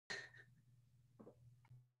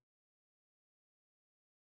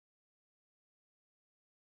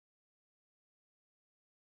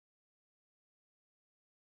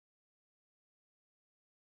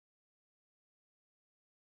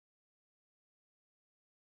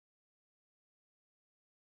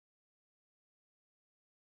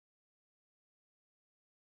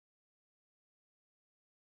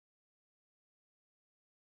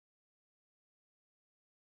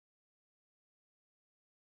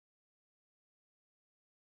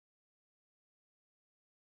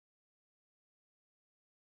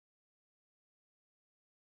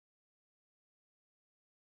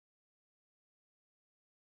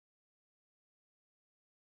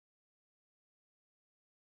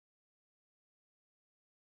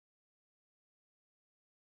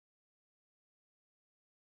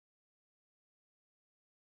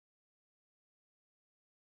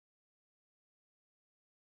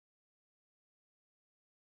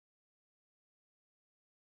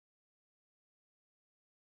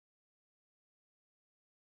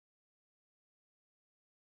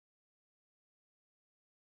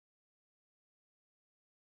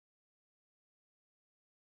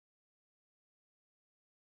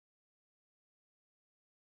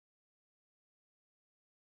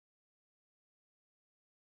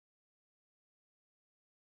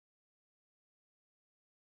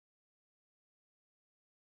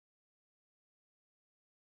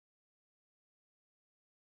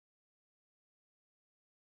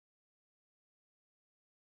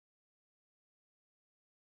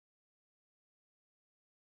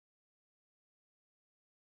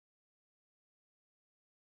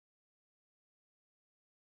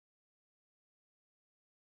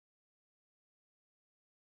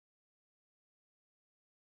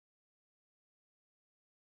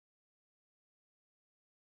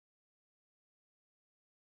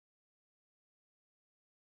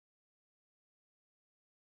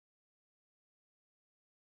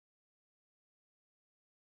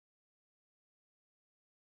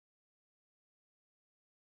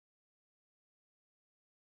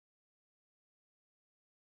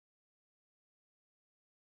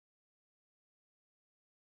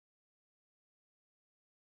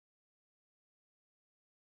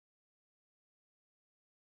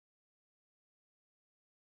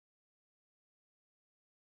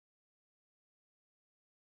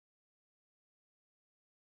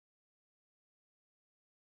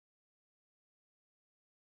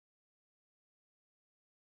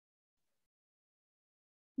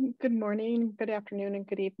Good morning, good afternoon, and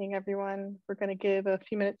good evening, everyone. We're going to give a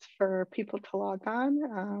few minutes for people to log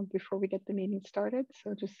on before we get the meeting started.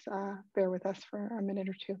 So just bear with us for a minute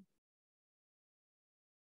or two.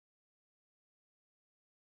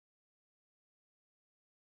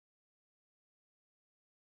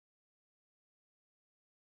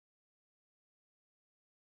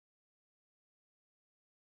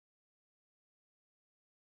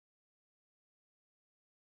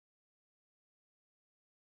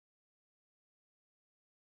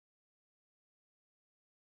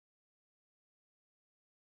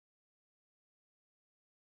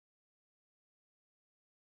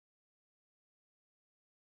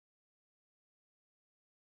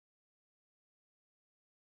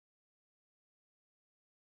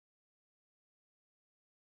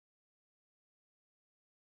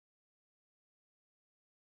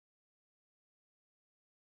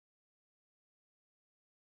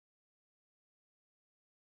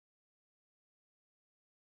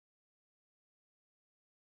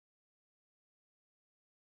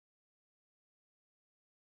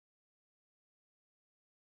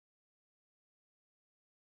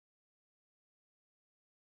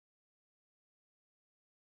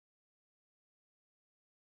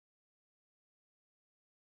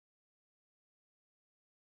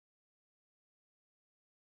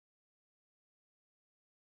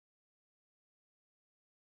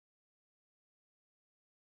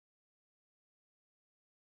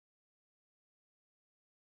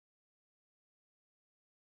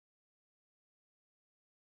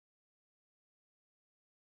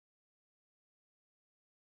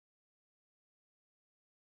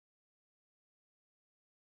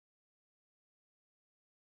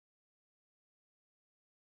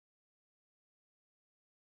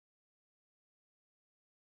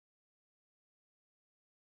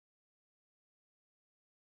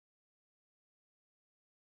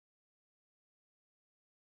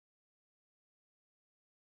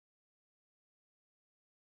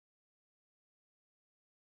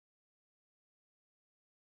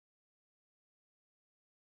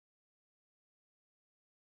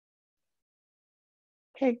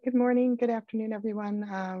 Okay, good morning, good afternoon, everyone.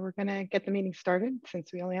 We're going to get the meeting started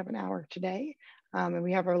since we only have an hour today, and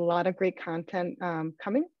we have a lot of great content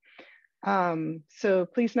coming. So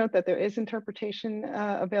please note that there is interpretation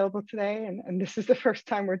available today, and this is the first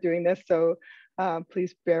time we're doing this, so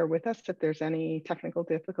please bear with us if there's any technical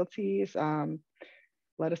difficulties.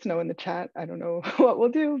 Let us know in the chat. I don't know what we'll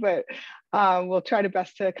do, but we'll try to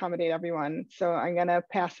best to accommodate everyone. So I'm going to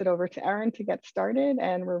pass it over to Erin to get started,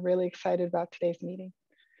 and we're really excited about today's meeting.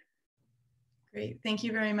 Great. Thank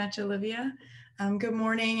you very much, Olivia. Good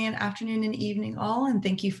morning and afternoon and evening all, and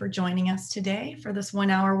thank you for joining us today for this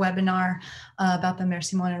 1-hour webinar about the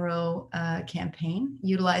Merci Mon Héros campaign,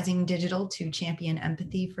 utilizing digital to champion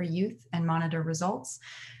empathy for youth and monitor results.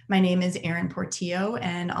 My name is Erin Portillo,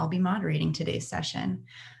 and I'll be moderating today's session.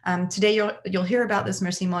 Today, you'll hear about this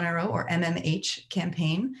Merci Mon Héros, or MMH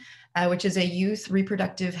campaign, which is a youth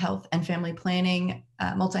reproductive health and family planning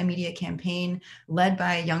multimedia campaign led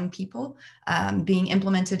by young people being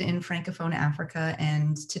implemented in Francophone Africa.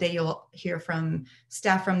 And today you'll hear from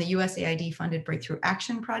staff from the USAID funded Breakthrough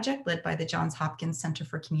Action Project led by the Johns Hopkins Center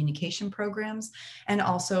for Communication Programs, and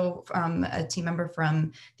also a team member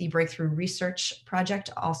from the Breakthrough Research Project,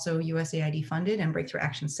 also USAID funded, and Breakthrough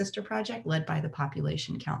Action Sister Project led by the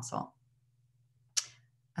Population Council.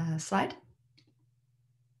 Slide.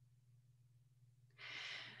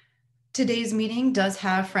 Today's meeting does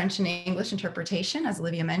have French and English interpretation, as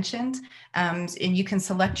Olivia mentioned, and you can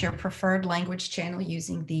select your preferred language channel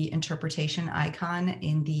using the interpretation icon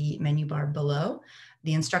in the menu bar below.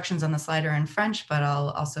 The instructions on the slide are in French, but I'll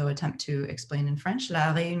also attempt to explain in French.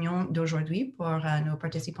 La réunion d'aujourd'hui pour nos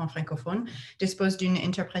participants francophones dispose d'une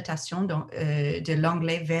interprétation de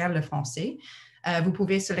l'anglais vers le français. Vous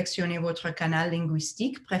pouvez sélectionner votre canal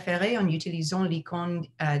linguistique préféré en utilisant l'icône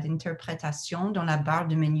d'interprétation dans la barre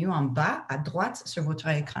de menu en bas à droite sur votre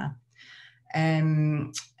écran.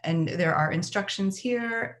 And there are instructions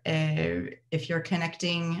here if you're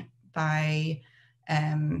connecting by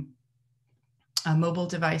a mobile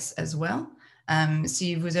device as well.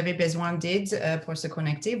 Si vous avez besoin d'aide pour se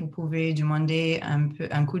connecter, vous pouvez demander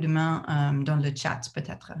un coup de main dans le chat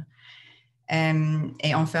peut-être.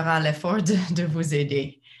 Et on fera l'effort de vous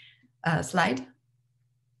aider. Slide.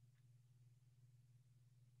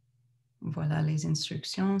 Voilà les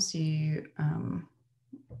instructions si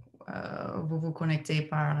vous vous connectez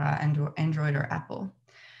par Android or Apple.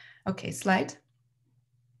 Okay, slide.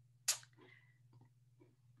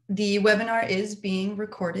 The webinar is being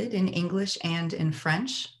recorded in English and in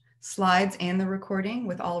French. Slides and the recording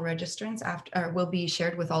with all registrants will be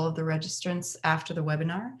shared with all of the registrants after the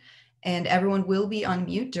webinar. And everyone will be on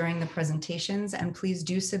mute during the presentations, and please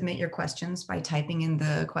do submit your questions by typing in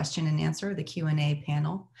the question and answer, the Q&A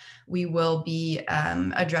panel. We will be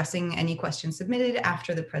addressing any questions submitted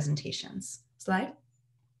after the presentations. Slide.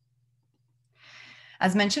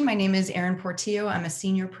 As mentioned, my name is Erin Portillo. I'm a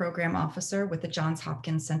Senior Program Officer with the Johns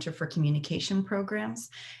Hopkins Center for Communication Programs,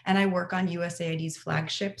 and I work on USAID's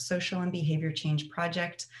flagship Social and Behavior Change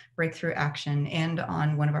Project, Breakthrough Action, and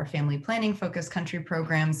on one of our family planning focused country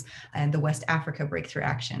programs, and the West Africa Breakthrough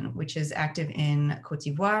Action, which is active in Côte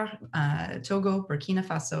d'Ivoire, Togo, Burkina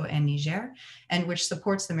Faso, and Niger, and which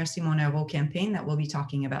supports the Merci Mon Héros campaign that we'll be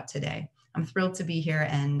talking about today. I'm thrilled to be here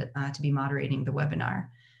and to be moderating the webinar.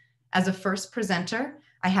 As a first presenter,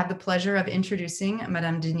 I have the pleasure of introducing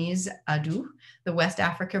Madame Denise Adou, the West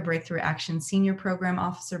Africa Breakthrough Action Senior Program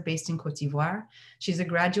Officer based in Côte d'Ivoire. She's a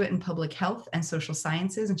graduate in public health and social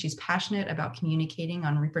sciences, and she's passionate about communicating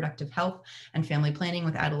on reproductive health and family planning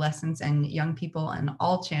with adolescents and young people on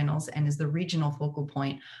all channels, and is the regional focal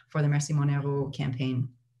point for the Merci Mon Héros campaign.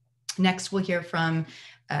 Next, we'll hear from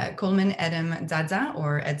Coleman Edem Dzadza,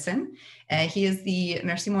 or Edson. He is the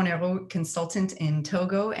Merci Mon Héros consultant in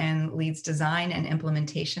Togo and leads design and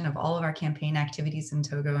implementation of all of our campaign activities in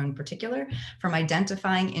Togo in particular, from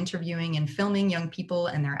identifying, interviewing, and filming young people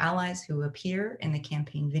and their allies who appear in the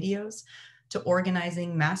campaign videos, to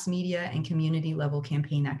organizing mass media and community level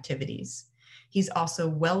campaign activities. He's also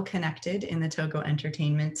well connected in the Togo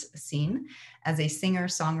entertainment scene as a singer,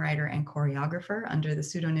 songwriter, and choreographer under the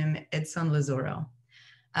pseudonym Edson Lazoro.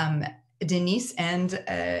 Denise and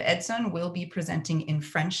Edson will be presenting in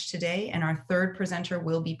French today, and our third presenter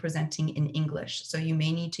will be presenting in English. So you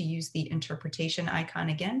may need to use the interpretation icon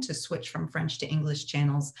again to switch from French to English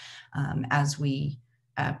channels as we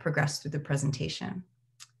progress through the presentation.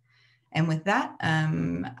 And with that,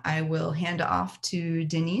 I will hand off to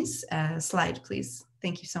Denise. Slide, please.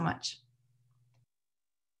 Thank you so much.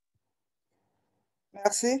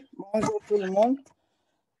 Merci. Bonjour tout le monde.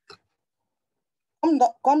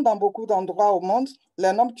 Comme dans beaucoup d'endroits au monde,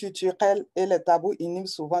 les normes culturelles et les tabous inhibent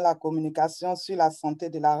souvent la communication sur la santé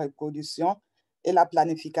de la reproduction et la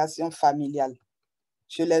planification familiale.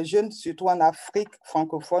 Chez les jeunes, surtout en Afrique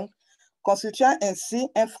francophone, constituant ainsi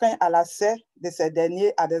un frein à l'accès de ces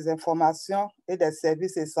derniers à des informations et des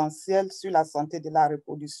services essentiels sur la santé de la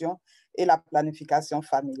reproduction et la planification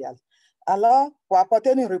familiale. Alors, pour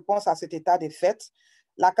apporter une réponse à cet état de fait,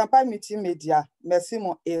 la campagne multimédia Merci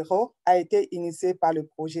Mon Héros a été initiée par le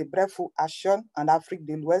projet Breakthrough Action en Afrique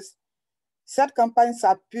de l'Ouest. Cette campagne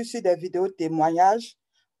s'appuie sur des vidéos témoignages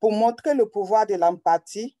pour montrer le pouvoir de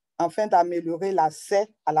l'empathie afin d'améliorer l'accès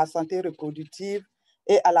à la santé reproductive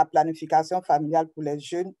et à la planification familiale pour les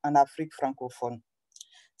jeunes en Afrique francophone.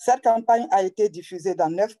 Cette campagne a été diffusée dans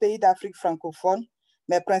 9 pays d'Afrique francophone,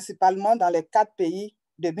 mais principalement dans les 4 pays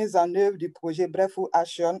de mise en œuvre du projet Breakthrough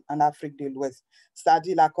Action en Afrique de l'Ouest,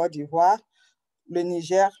 c'est-à-dire la Côte d'Ivoire, le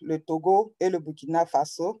Niger, le Togo et le Burkina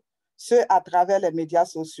Faso, ce à travers les médias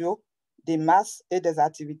sociaux, des masses et des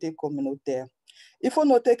activités communautaires. Il faut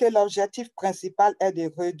noter que l'objectif principal est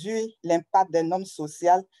de réduire l'impact des normes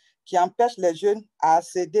sociales qui empêchent les jeunes à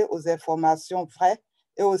accéder aux informations vraies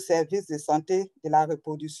et aux services de santé de la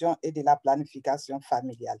reproduction et de la planification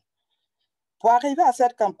familiale. Pour arriver à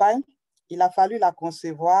cette campagne, il a fallu la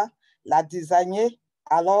concevoir, la designer.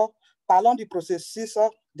 Alors, parlons du processus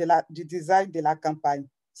du design de la campagne.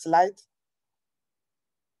 Slide.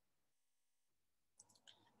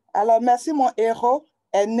 Alors, Merci Mon Héros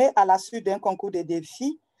est né à la suite d'un concours de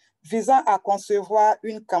défis visant à concevoir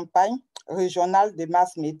une campagne régionale de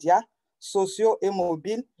mass médias, sociaux et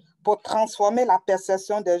mobiles pour transformer la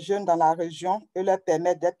perception des jeunes dans la région et leur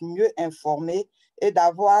permettre d'être mieux informés et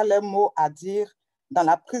d'avoir leurs mots à dire dans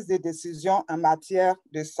la prise de décision en matière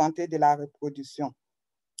de santé de la reproduction.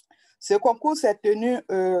 Ce concours s'est tenu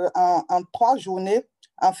en 3 journées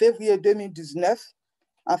en février 2019.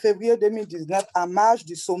 En février 2019, en marge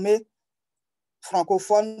du sommet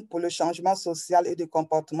francophone pour le changement social et de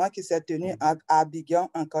comportement qui s'est tenu à Abidjan,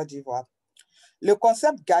 en Côte d'Ivoire. Le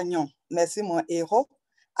concept gagnant, Merci Mon Héros,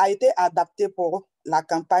 a été adapté pour la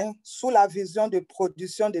campagne sous la vision de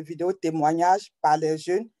production de vidéos témoignages par les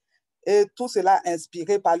jeunes, et tout cela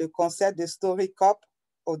inspiré par le concept de Story Cop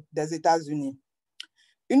des États-Unis.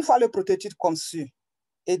 Une fois le prototype conçu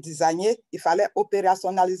et designé, il fallait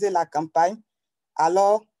opérationnaliser la campagne.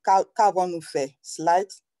 Alors, qu'avons-nous fait? Slide.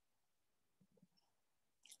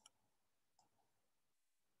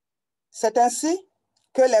 C'est ainsi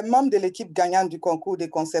que les membres de l'équipe gagnante du concours de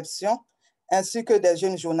conception, ainsi que des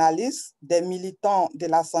jeunes journalistes, des militants de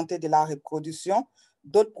la santé de la reproduction,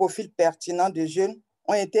 d'autres profils pertinents de jeunes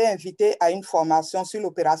ont été invités à une formation sur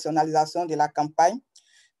l'opérationnalisation de la campagne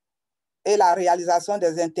et la réalisation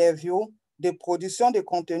des interviews de production de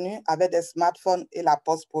contenu avec des smartphones et la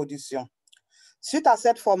post-production. Suite à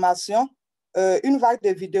cette formation, une vague de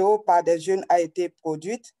vidéos par des jeunes a été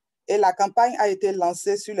produite et la campagne a été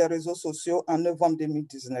lancée sur les réseaux sociaux en novembre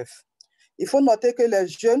 2019. Il faut noter que les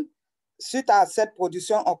jeunes, suite à cette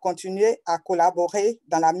production, ont continué à collaborer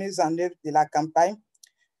dans la mise en œuvre de la campagne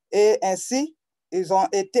et ainsi, ils ont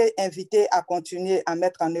été invités à continuer à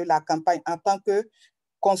mettre en œuvre la campagne en tant que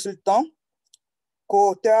consultants,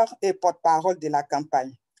 co-auteurs et porte-parole de la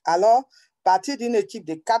campagne. Alors, partie d'une équipe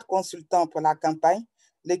de 4 consultants pour la campagne,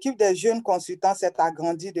 l'équipe des jeunes consultants s'est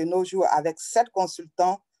agrandie de nos jours avec 7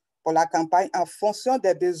 consultants pour la campagne en fonction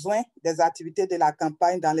des besoins des activités de la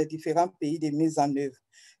campagne dans les différents pays de mise en œuvre.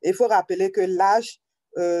 Il faut rappeler que l'âge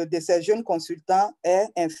de ces jeunes consultants est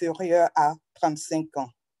inférieur à 35 ans.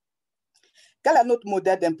 Quel est notre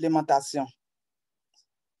modèle d'implémentation?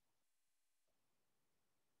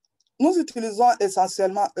 Nous utilisons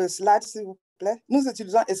essentiellement, slide s'il vous plaît, nous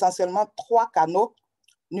utilisons essentiellement 3 canaux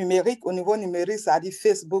numériques au niveau numérique, c'est-à-dire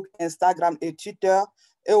Facebook, Instagram et Twitter,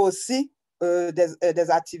 et aussi des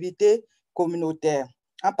activités communautaires,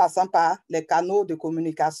 en passant par les canaux de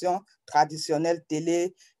communication traditionnels,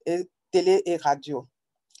 télé et radio.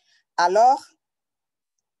 Alors,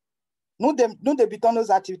 nous débutons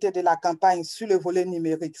nos activités de la campagne sur le volet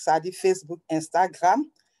numérique, c'est-à-dire Facebook, Instagram,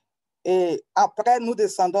 et après, nous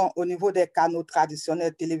descendons au niveau des canaux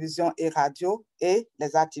traditionnels, télévision et radio, et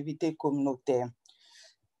les activités communautaires.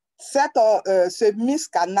 Ce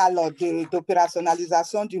mix-canal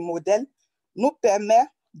d'opérationnalisation du modèle nous permet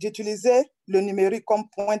d'utiliser le numérique comme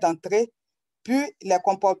point d'entrée, puis les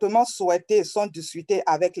comportements souhaités sont discutés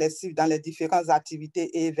avec les cibles dans les différentes activités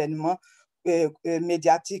et événements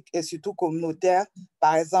médiatiques et surtout communautaires,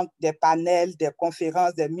 par exemple des panels, des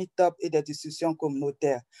conférences, des meet-ups et des discussions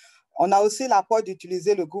communautaires. On a aussi l'apport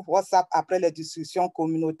d'utiliser le groupe WhatsApp après les discussions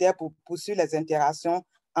communautaires pour poursuivre les interactions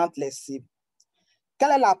entre les cibles.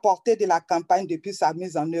 Quelle est la portée de la campagne depuis sa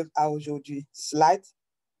mise en œuvre à aujourd'hui? Slide.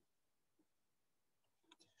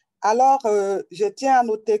 Alors, je tiens à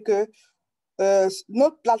noter que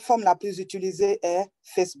notre plateforme la plus utilisée est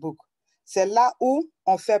Facebook. C'est là où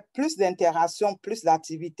on fait plus d'interactions, plus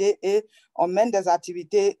d'activités et on mène des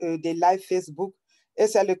activités des live Facebook. Et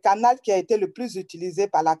c'est le canal qui a été le plus utilisé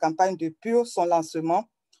par la campagne depuis son lancement.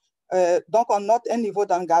 Donc, on note un niveau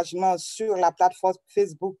d'engagement sur la plateforme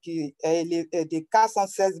Facebook qui est de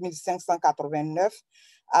 416 589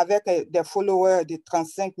 avec des followers de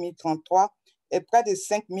 35 033 et près de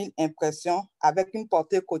 5 000 impressions avec une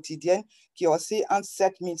portée quotidienne qui est aussi entre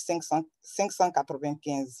 7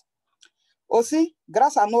 595. Aussi,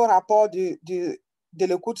 grâce à nos rapports de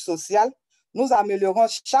l'écoute sociale, nous améliorons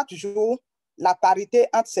chaque jour la parité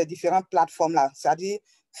entre ces différentes plateformes-là, c'est-à-dire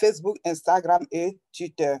Facebook, Instagram et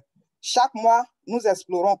Twitter. Chaque mois, nous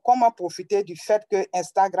explorons comment profiter du fait que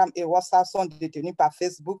Instagram et WhatsApp sont détenus par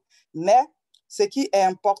Facebook, mais ce qui est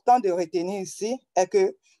important de retenir ici est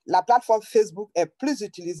que la plateforme Facebook est plus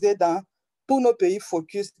utilisée dans tous nos pays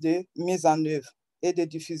focus de mise en œuvre et de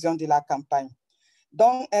diffusion de la campagne.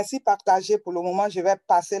 Donc, ainsi partagé, pour le moment, je vais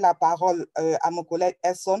passer la parole à mon collègue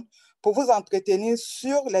Edson pour vous entretenir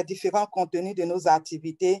sur les différents contenus de nos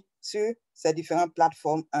activités sur ces différentes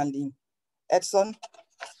plateformes en ligne. Edson.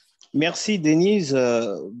 Merci Denise.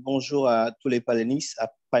 Bonjour à tous les panélistes.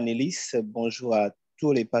 Bonjour à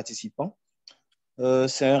tous les participants.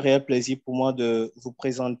 C'est un réel plaisir pour moi de vous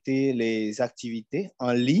présenter les activités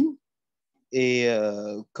en ligne. Et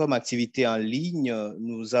comme activité en ligne,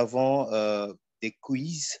 nous avons des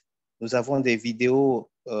quiz, nous avons des vidéos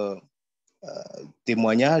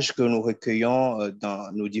témoignages que nous recueillons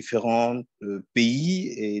dans nos différents pays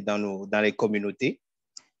et dans les communautés.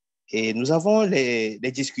 Et nous avons les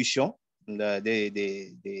discussions,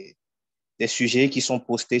 des sujets qui sont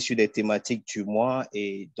postés sur des thématiques du mois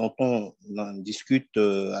et dont on en discute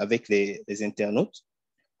avec les internautes.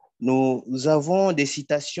 Nous avons des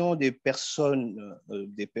citations de personnes,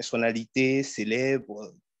 des personnalités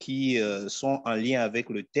célèbres qui sont en lien avec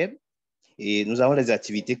le thème. Et nous avons les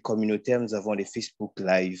activités communautaires, nous avons les Facebook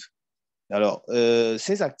Live. Alors, toutes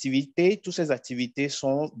ces activités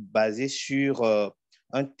sont basées sur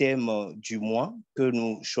un thème du mois que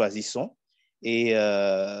nous choisissons et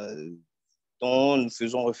dont nous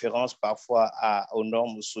faisons référence parfois aux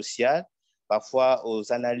normes sociales, parfois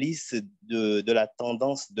aux analyses de la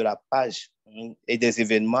tendance de la page et des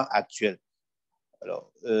événements actuels.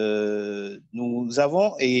 Alors, nous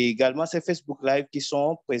avons également ces Facebook Live qui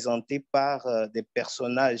sont présentés par des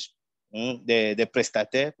personnages des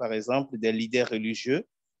prestataires, par exemple, des leaders religieux,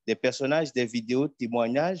 des personnages, des vidéos,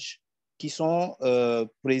 témoignages qui sont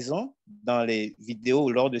présents dans les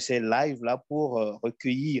vidéos lors de ces lives-là pour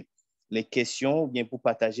recueillir les questions ou bien pour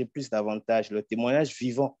partager plus davantage le témoignage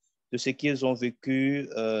vivant de ce qu'ils ont vécu,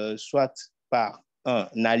 soit par un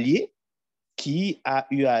allié qui a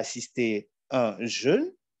eu à assister un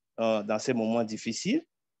jeune dans ces moments difficiles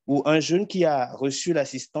ou un jeune qui a reçu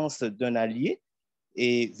l'assistance d'un allié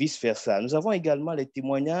et vice-versa. Nous avons également les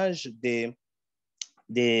témoignages des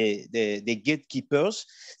gatekeepers,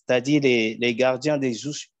 c'est-à-dire les gardiens des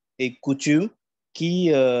us et coutumes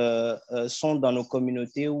qui sont dans nos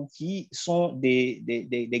communautés ou qui sont des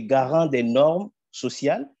garants des normes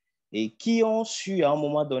sociales et qui ont su, à un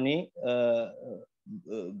moment donné,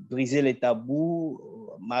 briser les tabous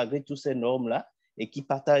malgré toutes ces normes-là et qui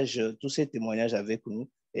partagent tous ces témoignages avec nous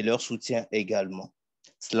et leur soutien également.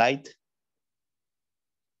 Slide.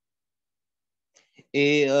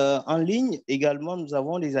 Et en ligne également, nous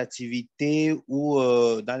avons des activités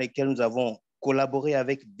dans lesquelles nous avons collaboré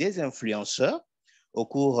avec des influenceurs au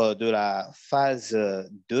cours de la phase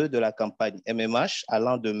 2 de la campagne MMH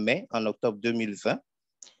allant de mai en octobre 2020.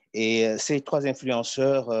 Et ces 3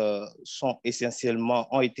 influenceurs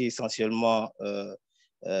ont été essentiellement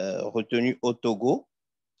retenus au Togo,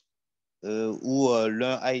 où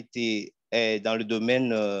l'un est dans le domaine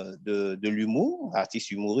de l'humour,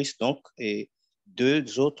 artiste humoriste donc, et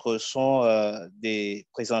 2 autres sont des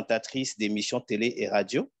présentatrices d'émissions télé et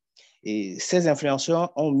radio. Et ces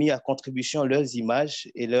influenceurs ont mis à contribution leurs images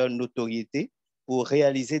et leur notoriété pour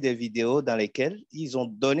réaliser des vidéos dans lesquelles ils ont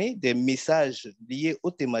donné des messages liés aux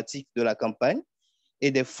thématiques de la campagne et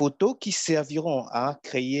des photos qui serviront à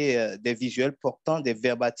créer des visuels portant des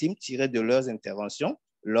verbatims tirés de leurs interventions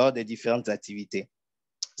lors des différentes activités.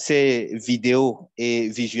 Ces vidéos et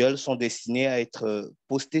visuels sont destinés à être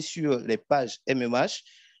postés sur les pages MMH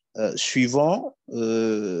suivant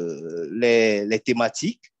les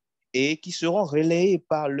thématiques et qui seront relayés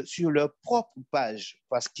sur leur propre page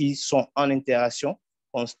parce qu'ils sont en interaction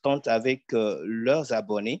constante avec leurs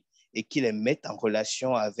abonnés et qui les mettent en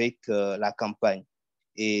relation avec la campagne.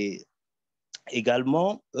 Et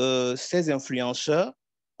également, ces influenceurs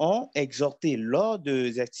ont exhorté lors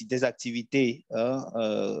des activités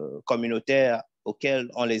communautaires auxquelles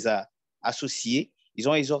on les a associés, ils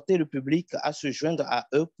ont exhorté le public à se joindre à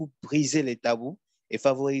eux pour briser les tabous et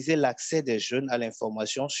favoriser l'accès des jeunes à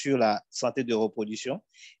l'information sur la santé de reproduction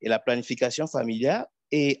et la planification familiale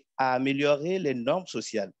et à améliorer les normes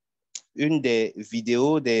sociales. Une des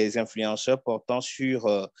vidéos des influenceurs portant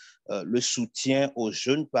sur le soutien aux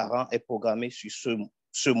jeunes parents est programmée sur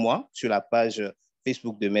ce mois sur la page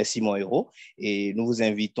Facebook de Merci Mon Héros. Et nous vous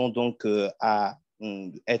invitons donc à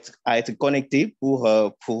être connectés pour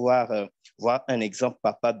pouvoir voir un exemple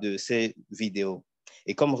palpable de ces vidéos.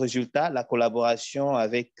 Et comme résultat, la collaboration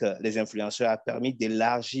avec les influenceurs a permis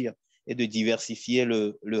d'élargir et de diversifier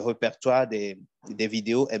le répertoire des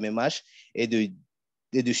vidéos MMH et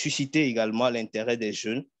de susciter également l'intérêt des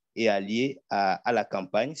jeunes et alliés à la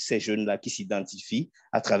campagne, ces jeunes-là qui s'identifient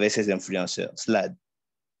à travers ces influenceurs. Slide.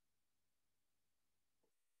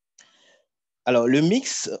 Alors, le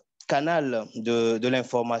mix canal de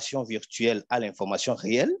l'information virtuelle à l'information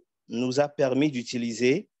réelle nous a permis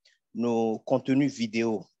d'utiliser nos contenus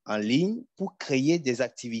vidéo en ligne pour créer des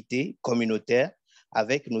activités communautaires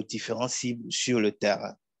avec nos différents cibles sur le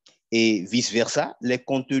terrain. Et vice-versa, les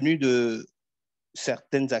contenus de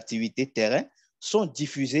certaines activités terrain sont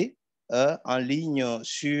diffusées en ligne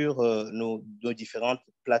sur nos différentes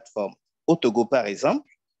plateformes. Au Togo, par exemple,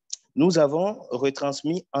 nous avons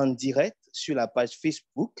retransmis en direct sur la page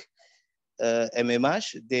Facebook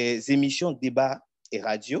MMH des émissions débat et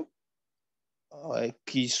radio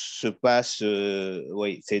qui se passent,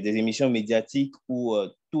 c'est des émissions médiatiques où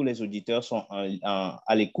tous les auditeurs sont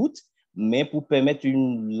à l'écoute, mais pour permettre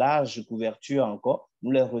une large couverture encore,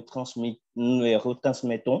 nous les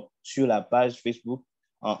retransmettons sur la page Facebook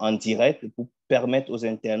en direct pour permettre aux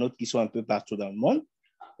internautes qui sont un peu partout dans le monde,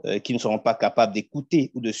 qui ne seront pas capables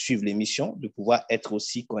d'écouter ou de suivre l'émission, de pouvoir être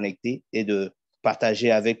aussi connectés et de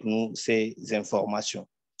partager avec nous ces informations.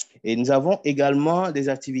 Et nous avons également des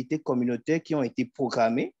activités communautaires qui ont été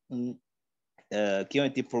programmées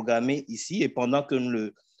ici et pendant que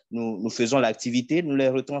nous faisons l'activité, nous les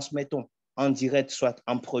retransmettons en direct, soit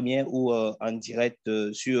en première ou en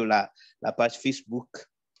direct sur la page Facebook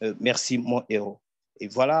Merci Mon Héros. Et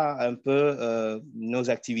voilà un peu nos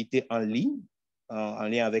activités en ligne, en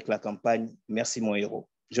lien avec la campagne Merci Mon Héros.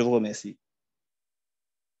 Je vous remercie.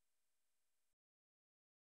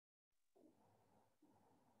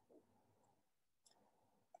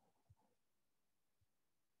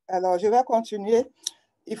 Alors, je vais continuer.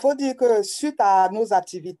 Il faut dire que suite à nos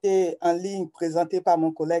activités en ligne présentées par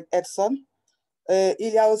mon collègue Edson, il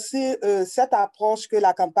y a aussi cette approche que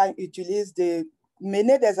la campagne utilise de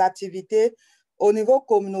mener des activités au niveau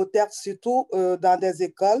communautaire, surtout dans des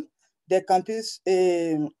écoles, des campus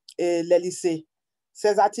et les lycées.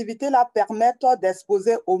 Ces activités-là permettent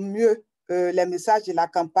d'exposer au mieux les messages de la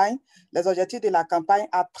campagne, les objectifs de la campagne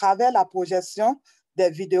à travers la projection des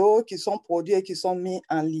vidéos qui sont produites et qui sont mises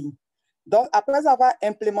en ligne. Donc, après avoir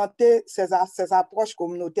implémenté ces approches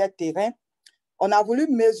communautaires terrain, on a voulu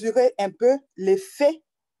mesurer un peu l'effet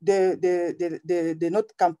de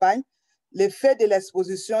notre campagne, l'effet de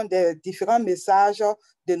l'exposition des différents messages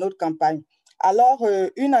de notre campagne. Alors,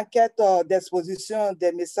 une enquête d'exposition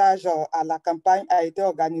des messages à la campagne a été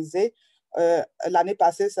organisée l'année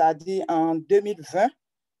passée, c'est-à-dire en 2020,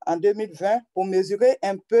 pour mesurer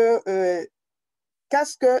un peu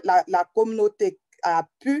qu'est-ce que la communauté a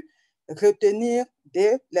pu retenir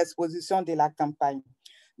de l'exposition de la campagne.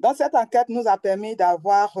 Donc, cette enquête nous a permis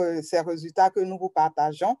d'avoir ces résultats que nous vous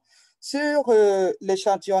partageons sur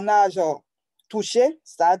l'échantillonnage touché,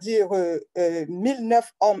 c'est-à-dire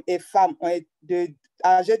 1009 hommes et femmes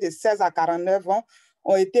âgés de 16 à 49 ans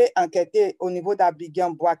ont été enquêtés au niveau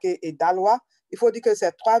d'Abidjan, Bouaké et d'Aloua. Il faut dire que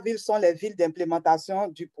ces 3 villes sont les villes d'implémentation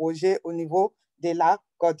du projet au niveau de la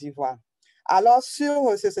Côte d'Ivoire. Alors,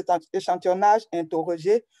 sur cet échantillonnage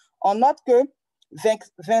interrogé, on note que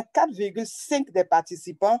 24,5% des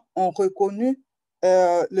participants ont reconnu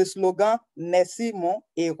le slogan « Merci Mon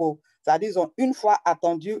Héros ». C'est-à-dire qu'ils ont une fois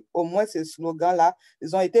entendu au moins ce slogan-là,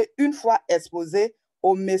 ils ont été une fois exposés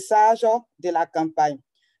au message de la campagne.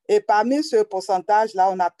 Et parmi ce pourcentage-là,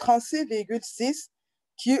 on a 36,6%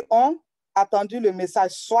 qui ont entendu le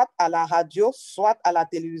message soit à la radio, soit à la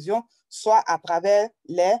télévision, soit à travers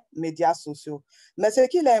les médias sociaux. Mais ce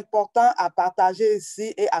qu'il est important à partager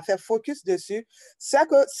ici et à faire focus dessus, c'est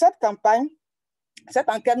que cette campagne, cette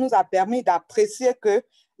enquête nous a permis d'apprécier que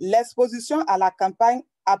l'exposition à la campagne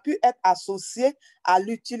a pu être associée à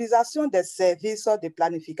l'utilisation des services de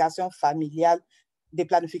planification familiale,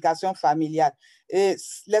 Et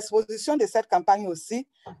l'exposition de cette campagne aussi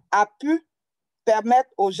a pu permettre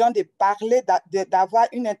aux gens de parler, d'avoir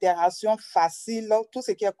une interaction facile, tout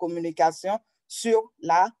ce qui est communication sur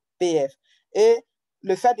la PF. Et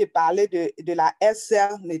le fait de parler de la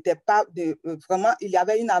SR n'était pas vraiment, il y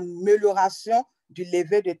avait une amélioration du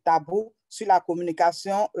lever de tabou sur la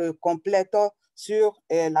communication complète sur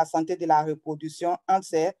la santé de la reproduction entre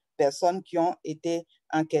ces personnes qui ont été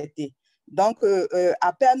enquêtées. Donc,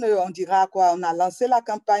 à peine, on dira quoi, on a lancé la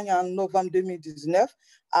campagne en novembre 2019,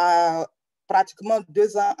 pratiquement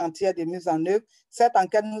 2 ans entiers de mise en œuvre. Cette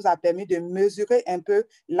enquête nous a permis de mesurer un peu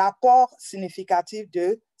l'apport significatif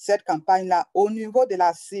de cette campagne-là au niveau de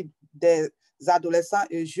la cible des adolescents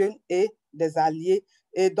et jeunes et des alliés.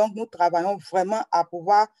 Et donc, nous travaillons vraiment à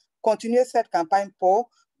pouvoir continuer cette campagne pour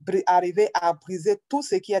arriver à briser tout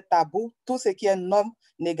ce qui est tabou, tout ce qui est norme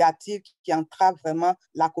négative qui entrave vraiment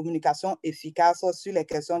la communication efficace sur les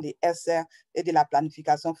questions des SR et de la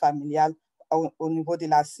planification familiale au niveau de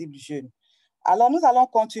la cible jeune. Alors, nous allons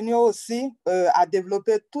continuer aussi à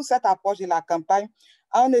développer toute cette approche de la campagne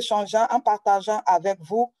en échangeant, en partageant avec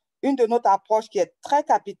vous une de notre approche qui est très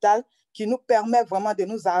capitale, qui nous permet vraiment de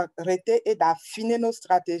nous arrêter et d'affiner nos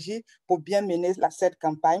stratégies pour bien mener cette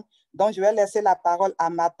campagne. Donc, je vais laisser la parole à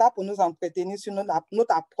Mata pour nous entretenir sur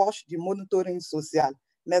notre approche du monitoring social.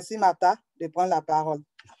 Merci, Mata, de prendre la parole.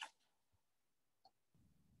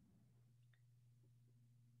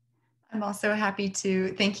 I'm also happy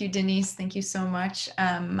to, thank you, Denise. Thank you so much.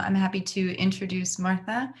 I'm happy to introduce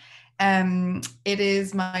Martha. It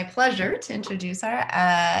is my pleasure to introduce her.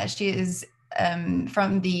 She is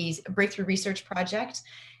from the Breakthrough Research Project,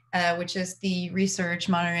 which is the research,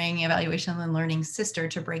 monitoring, evaluation, and learning sister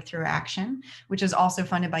to Breakthrough Action, which is also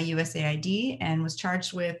funded by USAID and was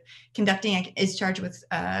charged with conducting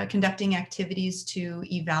activities to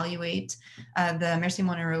evaluate the Merci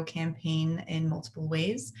Mon Héros campaign in multiple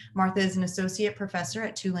ways. Martha is an associate professor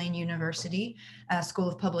at Tulane University, School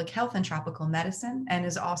of Public Health and Tropical Medicine, and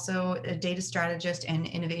is also a data strategist and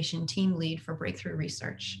innovation team lead for Breakthrough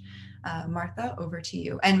Research. Martha, over to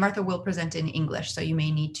you. And Martha will present in English, so you may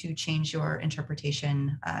need to change your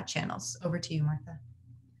interpretation channels. Over to you, Martha.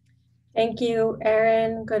 Thank you,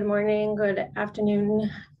 Erin. Good morning, good afternoon,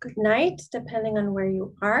 good night, depending on where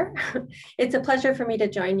you are. It's a pleasure for me to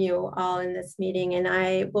join you all in this meeting, and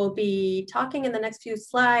I will be talking in the next few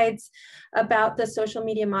slides about the social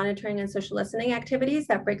media monitoring and social listening activities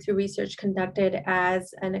that Breakthrough Research conducted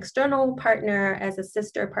as an external partner, as a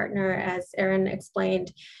sister partner, as Erin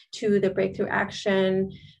explained, to the Breakthrough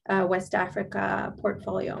Action West Africa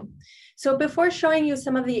portfolio. So before showing you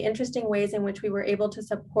some of the interesting ways in which we were able to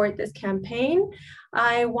support this campaign,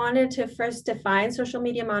 I wanted to first define social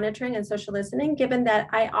media monitoring and social listening, given that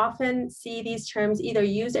I often see these terms either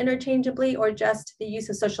used interchangeably or just the use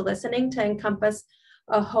of social listening to encompass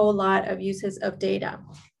a whole lot of uses of data.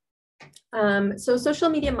 So social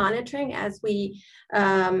media monitoring, as we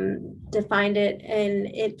defined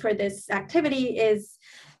it for this activity, is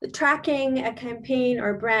tracking a campaign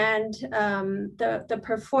or brand, the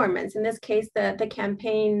performance, in this case, the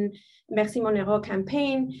campaign, Merci Mon Héros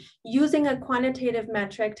campaign, using a quantitative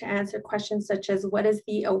metric to answer questions such as what is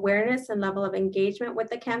the awareness and level of engagement with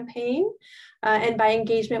the campaign? And by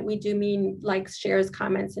engagement, we do mean likes, shares,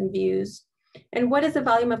 comments, and views. And what is the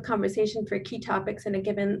volume of conversation for key topics in a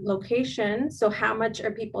given location? So how much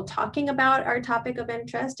are people talking about our topic of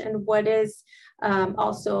interest, and what is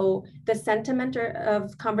also the sentiment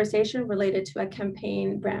of conversation related to a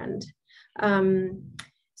campaign brand?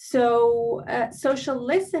 Social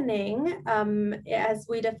listening, as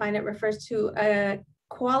we define it, refers to a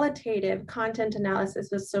qualitative content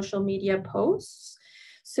analysis of social media posts.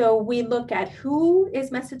 So we look at who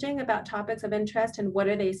is messaging about topics of interest and what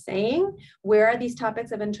are they saying? Where are these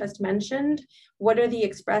topics of interest mentioned? What are the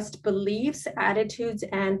expressed beliefs, attitudes,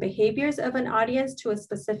 and behaviors of an audience to a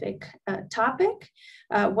specific topic?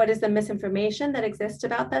 What is the misinformation that exists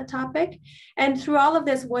about that topic? And through all of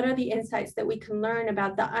this, what are the insights that we can learn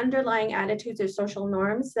about the underlying attitudes or social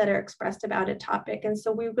norms that are expressed about a topic? And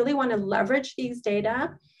so we really want to leverage these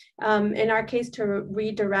data, in our case, to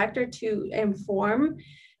redirect or to inform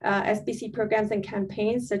SBC programs and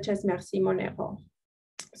campaigns such as Merci Mon Héros.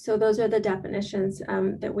 So those are the definitions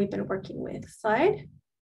that we've been working with. Slide.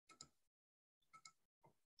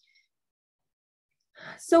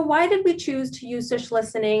 So why did we choose to use social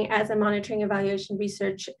listening as a monitoring, evaluation,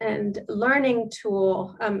 research, and learning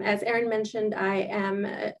tool? As Erin mentioned, I am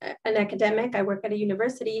an academic. I work at a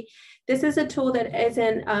university. This is a tool that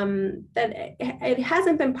isn't, it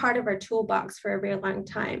hasn't been part of our toolbox for a very long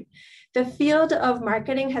time. The field of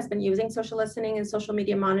marketing has been using social listening and social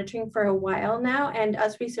media monitoring for a while now, and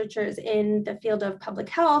us researchers in the field of public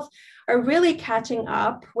health are really catching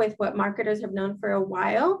up with what marketers have known for a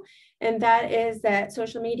while. And that is that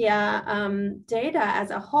social media data as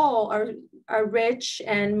a whole are rich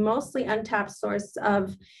and mostly untapped source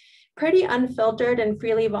of pretty unfiltered and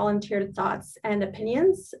freely volunteered thoughts and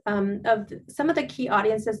opinions of some of the key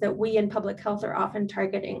audiences that we in public health are often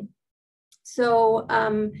targeting. So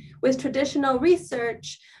with traditional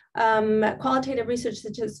research, qualitative research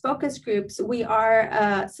such as focus groups, we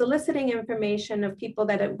are soliciting information of people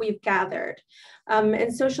that we've gathered.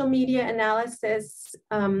 In social media analysis,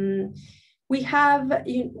 we have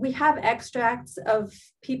extracts of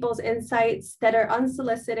people's insights that are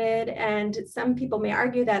unsolicited, and some people may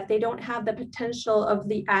argue that they don't have the potential of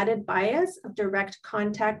the added bias of direct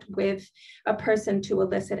contact with a person to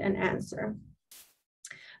elicit an answer.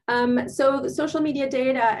 So the social media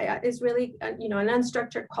data is really, an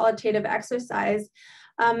unstructured qualitative exercise.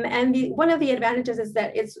 And one of the advantages is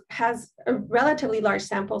that it has a relatively large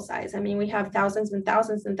sample size. I mean, we have thousands and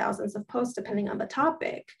thousands and thousands of posts depending on the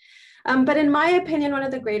topic. But in my opinion, one of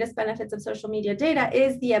the greatest benefits of social media data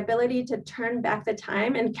is the ability to turn back the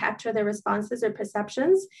time and capture their responses or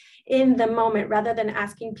perceptions in the moment, rather than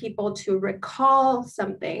asking people to recall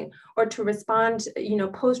something or to respond,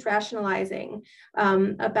 post-rationalizing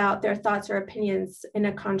about their thoughts or opinions in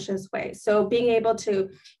a conscious way. So being able to,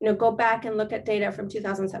 go back and look at data from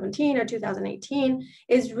 2017 or 2018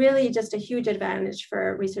 is really just a huge advantage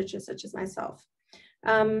for researchers such as myself.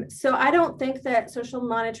 So I don't think that social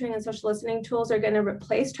monitoring and social listening tools are going to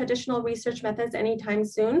replace traditional research methods anytime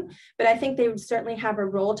soon, but I think they would certainly have a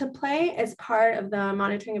role to play as part of the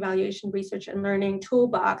monitoring, evaluation, research, and learning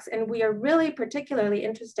toolbox. And we are really particularly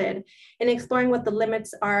interested in exploring what the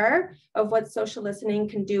limits are of what social listening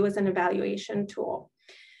can do as an evaluation tool.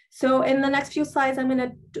 So in the next few slides, I'm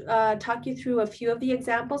going to talk you through a few of the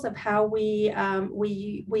examples of how we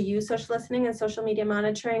use social listening and social media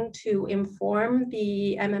monitoring to inform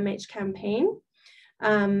the MMH campaign,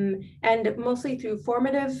 and mostly through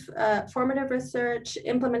formative research,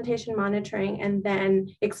 implementation monitoring, and then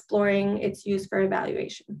exploring its use for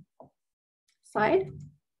evaluation. Slide.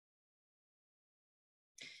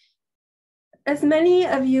 as many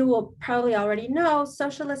of you will probably already know,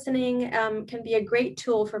 social listening can be a great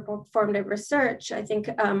tool for performative research. I think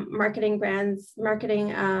marketing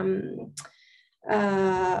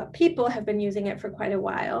people have been using it for quite a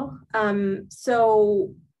while.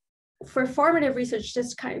 So for formative research,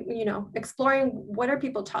 just kind of, exploring what are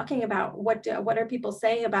people talking about, what are people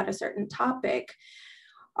saying about a certain topic.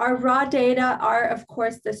 Our raw data are, of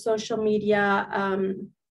course, the social media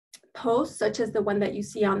posts, such as the one that you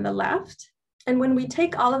see on the left. And when we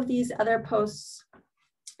take all of these other posts,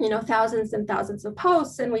 thousands and thousands of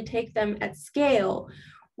posts, and we take them at scale,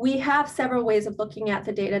 we have several ways of looking at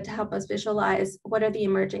the data to help us visualize what are the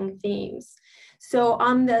emerging themes. So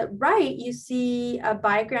on the right, you see a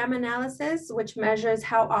bigram analysis, which measures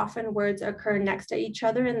how often words occur next to each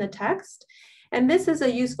other in the text. And this is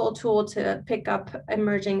a useful tool to pick up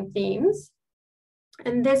emerging themes.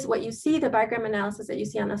 And this, what you see, the bigram analysis that you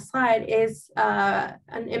see on the slide, is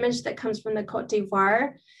an image that comes from the Côte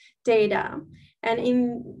d'Ivoire data. And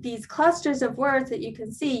in these clusters of words that you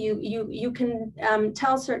can see, you can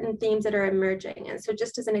tell certain themes that are emerging. And so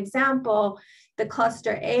just as an example, the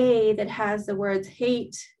cluster A that has the words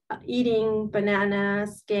hate, eating, banana,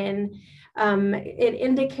 skin, it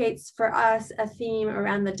indicates for us a theme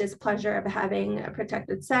around the displeasure of having a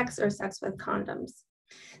protected sex or sex with condoms.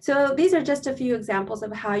 So these are just a few examples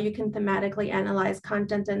of how you can thematically analyze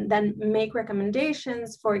content and then make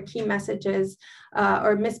recommendations for key messages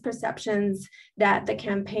or misperceptions that the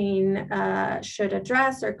campaign should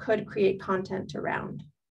address or could create content around.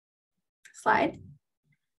 Slide.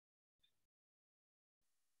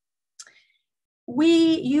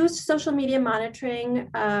 We used social media monitoring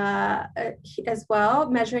as well,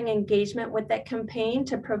 measuring engagement with that campaign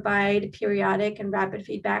to provide periodic and rapid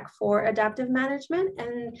feedback for adaptive management.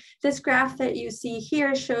 And this graph that you see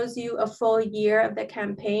here shows you a full year of the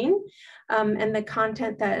campaign and the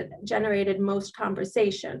content that generated most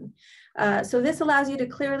conversation. So this allows you to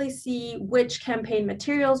clearly see which campaign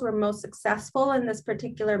materials were most successful in this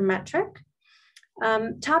particular metric.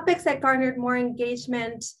 Topics that garnered more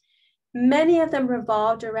engagement, many of them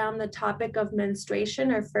revolved around the topic of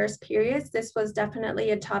menstruation or first periods. This was definitely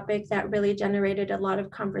a topic that really generated a lot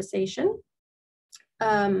of conversation.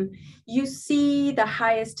 You see the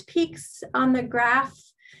highest peaks on the graph.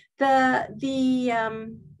 The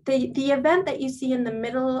event that you see in the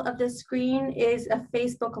middle of the screen is a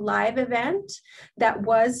Facebook Live event that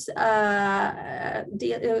was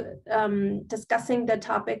discussing the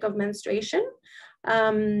topic of menstruation.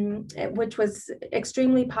 Which was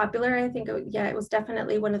extremely popular. I think, it was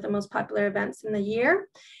definitely one of the most popular events in the year.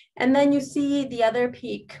 And then you see the other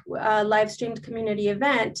peak, live streamed community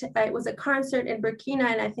event. It was a concert in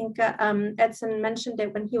Burkina, and I think Edson mentioned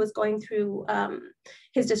it when he was going through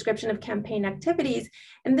his description of campaign activities.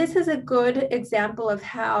 And this is a good example of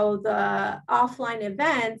how the offline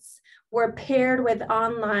events were paired with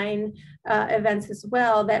online events as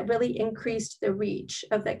well that really increased the reach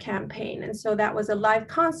of the campaign. And so that was a live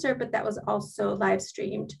concert, but that was also live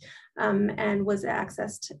streamed and was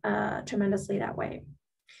accessed tremendously that way.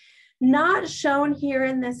 Not shown here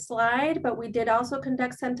in this slide, but we did also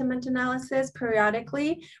conduct sentiment analysis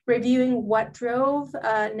periodically, reviewing what drove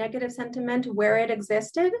negative sentiment, where it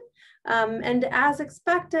existed. And as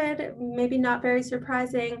expected, maybe not very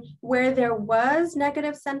surprising, where there was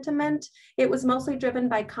negative sentiment, it was mostly driven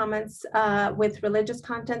by comments with religious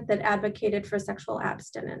content that advocated for sexual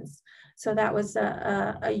abstinence. So that was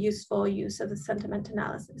a useful use of the sentiment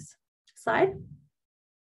analysis. Slide.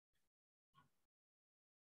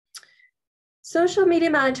 Social media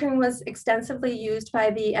monitoring was extensively used by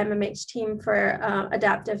the MMH team for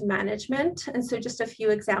adaptive management. And so just a few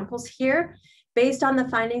examples here. Based on the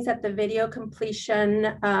findings that the video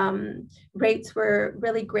completion rates were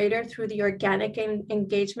really greater through the organic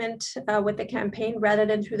engagement with the campaign rather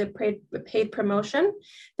than through the paid promotion,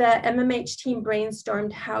 the MMH team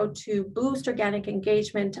brainstormed how to boost organic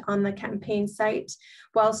engagement on the campaign site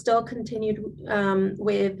while still continued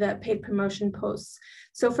with the paid promotion posts.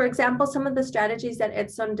 So for example, some of the strategies that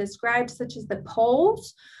Edson described, such as the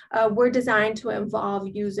polls, were designed to involve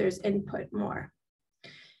users' input more.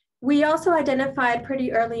 We also identified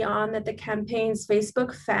pretty early on that the campaign's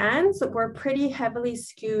Facebook fans were pretty heavily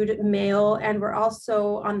skewed male and were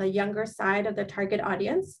also on the younger side of the target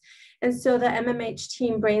audience. And so the MMH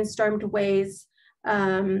team brainstormed ways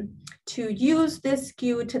to use this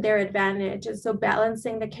skew to their advantage. And so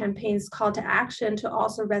balancing the campaign's call to action to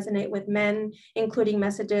also resonate with men, including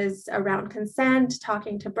messages around consent,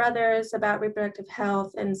 talking to brothers about reproductive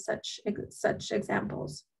health, and such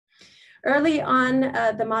examples. Early on,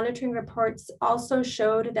 the monitoring reports also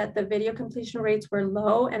showed that the video completion rates were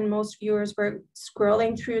low and most viewers were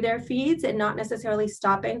scrolling through their feeds and not necessarily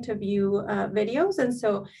stopping to view videos. And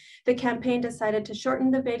so the campaign decided to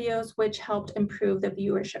shorten the videos, which helped improve the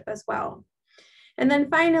viewership as well. And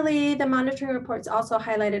then finally, the monitoring reports also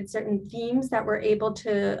highlighted certain themes that were able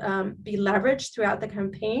to be leveraged throughout the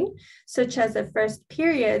campaign, such as the first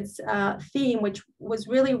period's theme, which was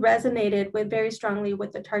really resonated with very strongly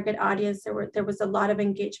with the target audience. There was a lot of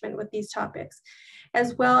engagement with these topics,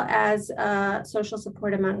 as well as social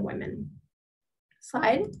support among women.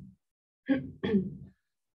 Slide.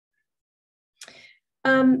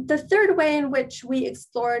 The third way in which we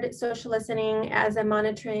explored social listening as a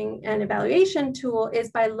monitoring and evaluation tool is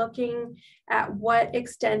by looking at what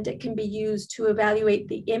extent it can be used to evaluate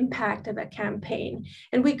the impact of a campaign.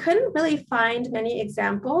 And we couldn't really find many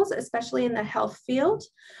examples, especially in the health field,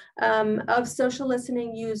 of social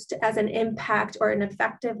listening used as an impact or an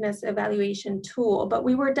effectiveness evaluation tool. But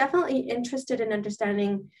we were definitely interested in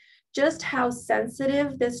understanding just how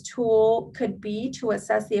sensitive this tool could be to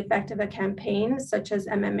assess the effect of a campaign such as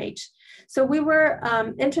MMH. So we were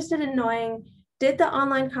interested in knowing, did the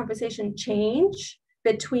online conversation change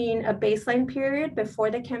between a baseline period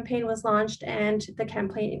before the campaign was launched and the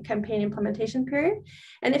campaign implementation period?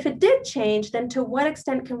 And if it did change, then to what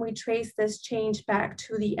extent can we trace this change back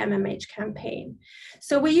to the MMH campaign?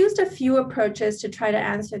 So we used a few approaches to try to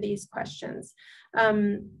answer these questions.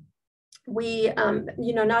 We,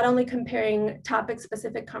 not only comparing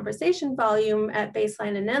topic-specific conversation volume at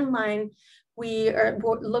baseline and endline, we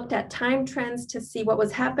looked at time trends to see what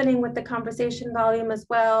was happening with the conversation volume as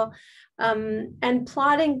well, and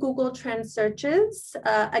plotting Google Trend searches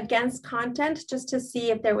against content just to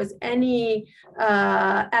see if there was any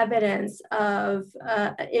evidence of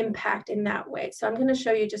impact in that way. So I'm going to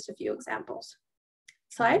show you just a few examples.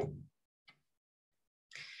 Slide.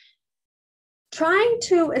 Trying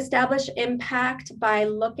to establish impact by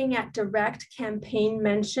looking at direct campaign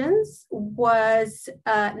mentions was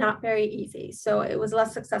not very easy. So it was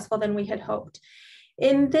less successful than we had hoped.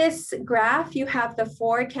 In this graph, you have the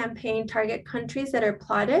 4 campaign target countries that are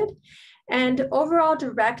plotted, and overall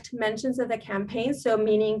direct mentions of the campaign, so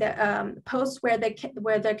meaning the posts where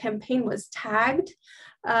the campaign was tagged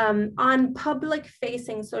on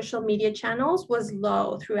public-facing social media channels was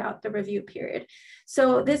low throughout the review period.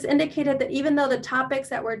 So this indicated that even though the topics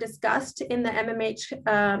that were discussed in the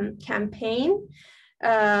MMH campaign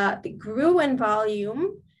grew in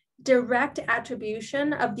volume, direct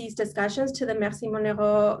attribution of these discussions to the Merci Mon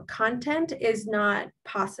Héros content is not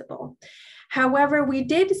possible. However, we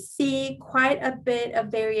did see quite a bit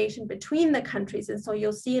of variation between the countries. And so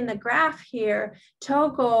you'll see in the graph here,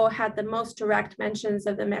 Togo had the most direct mentions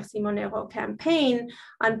of the Merci Mon Héros campaign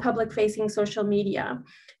on public-facing social media,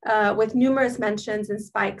 with numerous mentions and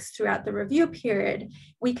spikes throughout the review period.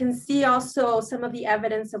 We can see also some of the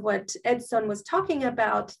evidence of what Edson was talking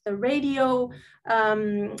about, the radio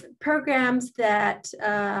programs that,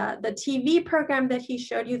 the TV program that he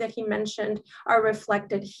showed you that he mentioned are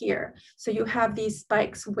reflected here. So you have these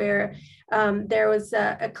spikes where there was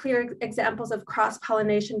a clear examples of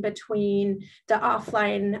cross-pollination between the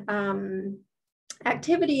offline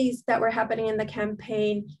activities that were happening in the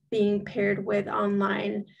campaign being paired with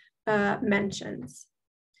online mentions.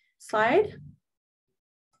 Slide.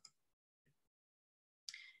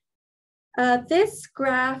 This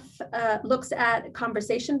graph looks at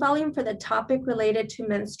conversation volume for the topic related to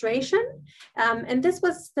menstruation. And this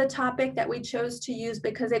was the topic that we chose to use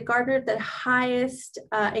because it garnered the highest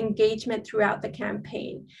engagement throughout the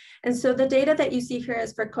campaign. And so the data that you see here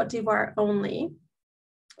is for Côte d'Ivoire only.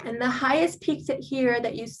 And the highest peaks here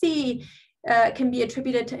that you see can be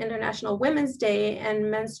attributed to International Women's Day and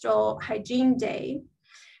Menstrual Hygiene Day.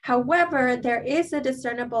 However, there is a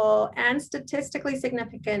discernible and statistically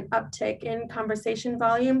significant uptick in conversation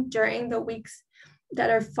volume during the weeks that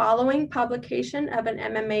are following publication of an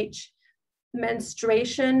MMH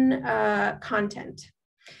menstruation content.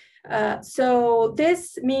 So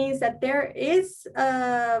this means that there is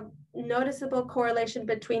a noticeable correlation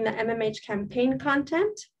between the MMH campaign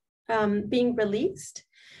content being released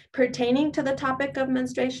pertaining to the topic of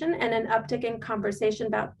menstruation and an uptick in conversation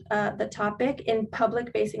about the topic in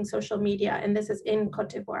public-facing social media. And this is in Côte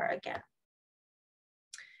d'Ivoire again.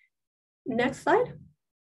 Next slide.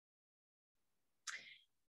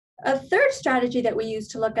 A third strategy that we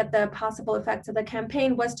used to look at the possible effects of the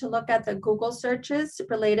campaign was to look at the Google searches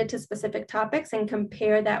related to specific topics and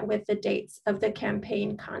compare that with the dates of the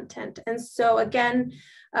campaign content. And so again,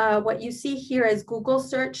 what you see here is Google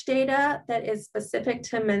search data that is specific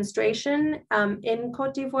to menstruation in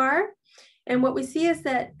Côte d'Ivoire. And what we see is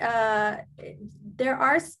that there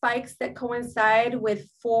are spikes that coincide with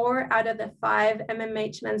 4 out of the 5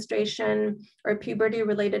 MMH menstruation or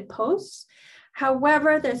puberty-related posts.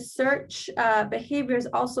 However, the search behaviors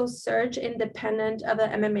also surge independent of the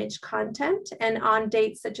MMH content and on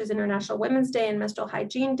dates such as International Women's Day and Menstrual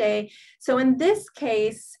Hygiene Day. So in this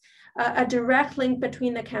case, a direct link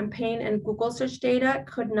between the campaign and Google search data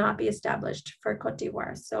could not be established for Côte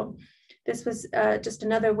d'Ivoire. So this was just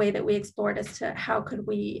another way that we explored as to how could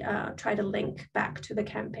we try to link back to the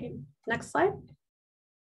campaign. Next slide.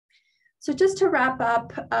 So just to wrap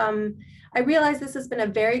up, I realize this has been a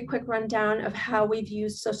very quick rundown of how we've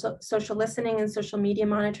used social listening and social media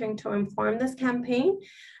monitoring to inform this campaign.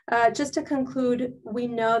 Just to conclude, we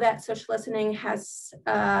know that social listening has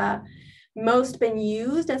most been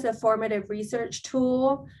used as a formative research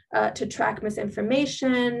tool to track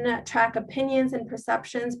misinformation, track opinions and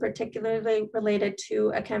perceptions, particularly related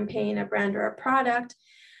to a campaign, a brand, or a product.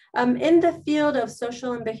 In the field of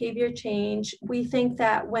social and behavior change, we think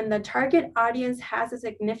that when the target audience has a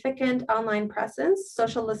significant online presence,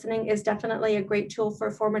 social listening is definitely a great tool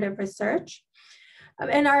for formative research.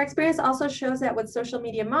 And our experience also shows that with social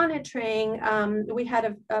media monitoring, we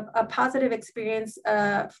had a positive experience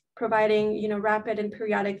providing rapid and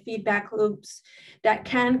periodic feedback loops that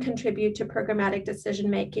can contribute to programmatic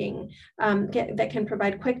decision-making, that can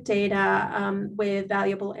provide quick data with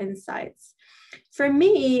valuable insights. For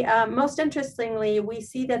me, most interestingly, we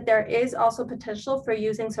see that there is also potential for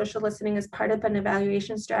using social listening as part of an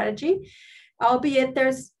evaluation strategy, albeit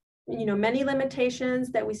there's many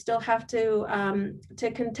limitations that we still have to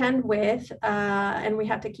contend with, and we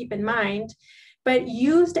have to keep in mind. But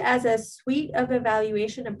used as a suite of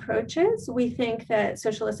evaluation approaches, we think that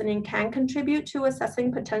social listening can contribute to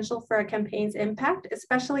assessing potential for a campaign's impact,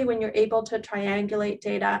 especially when you're able to triangulate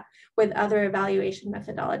data with other evaluation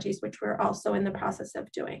methodologies, which we're also in the process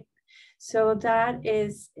of doing. So that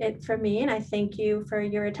is it for me, and I thank you for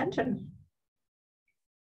your attention.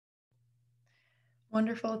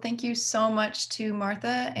 Wonderful. Thank you so much to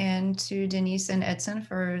Martha and to Denise and Edson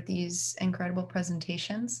for these incredible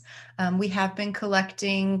presentations. We have been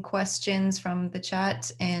collecting questions from the chat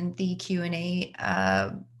and the Q&A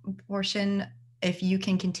portion. If you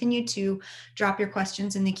can continue to drop your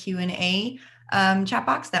questions in the Q&A chat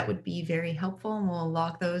box, that would be very helpful, and we'll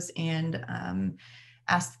log those and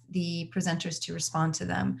ask the presenters to respond to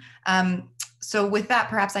them. So with that,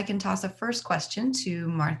 perhaps I can toss a first question to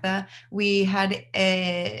Martha. We had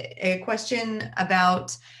a question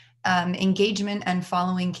about engagement and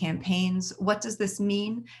following campaigns. What does this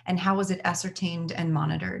mean, and how was it ascertained and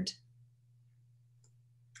monitored?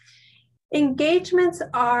 Engagements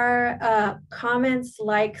are comments,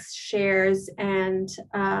 likes, shares, and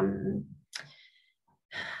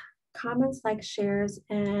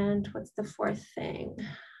what's the fourth thing?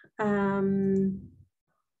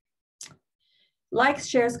 Likes,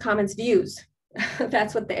 shares, comments, views.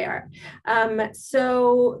 That's what they are.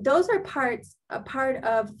 So those are a part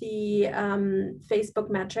of the Facebook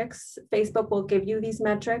metrics. Facebook will give you these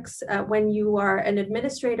metrics. When you are an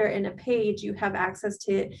administrator in a page, you have access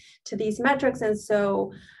to these metrics. And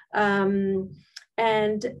so,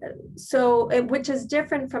 which is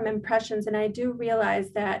different from impressions. And I do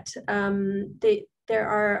realize that there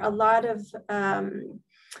are a lot of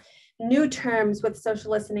new terms with social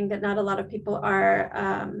listening that not a lot of people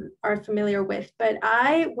are familiar with, but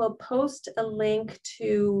I will post a link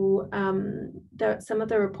to some of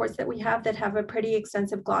the reports that we have that have a pretty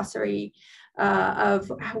extensive glossary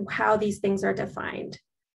of how these things are defined.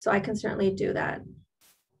 So I can certainly do that.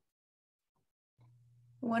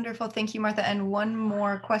 Wonderful. Thank you, Martha. And one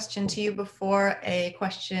more question to you before a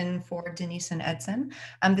question for Denise and Edson.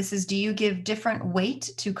 This is, do you give different weight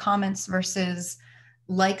to comments versus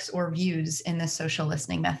likes or views in the social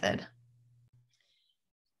listening method?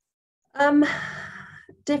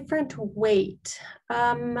 Different weight.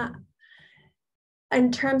 In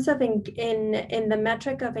terms of in the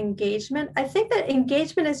metric of engagement, I think that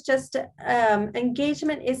engagement is just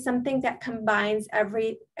engagement is something that combines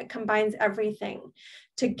everything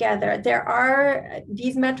together.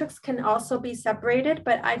 These metrics can also be separated,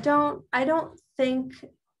 but I don't think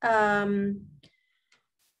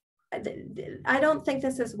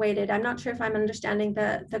this is weighted. I'm not sure if I'm understanding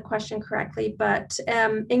the question correctly, but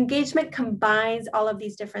engagement combines all of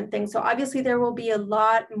these different things. So obviously there will be a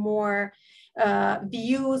lot more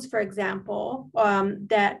views, for example,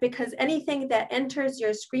 because anything that enters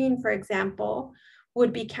your screen, for example,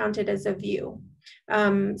 would be counted as a view.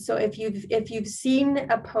 So if you've seen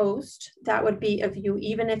a post, that would be of you,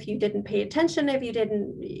 even if you didn't pay attention,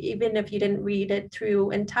 even if you didn't read it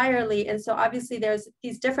through entirely. And so obviously there's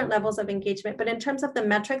these different levels of engagement, but in terms of the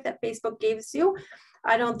metric that Facebook gives you,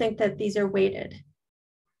 I don't think that these are weighted.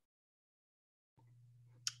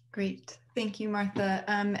 Great. Thank you, Martha.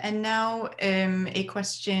 And now a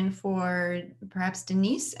question for perhaps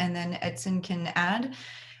Denise, and then Edson can add.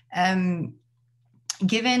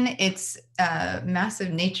 Given its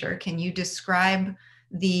massive nature, can you describe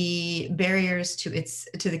the barriers to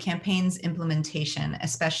the campaign's implementation,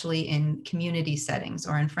 especially in community settings,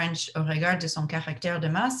 or in French, au regard de son caractère de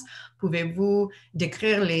masse, pouvez-vous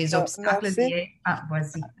décrire les obstacles liés? Ah,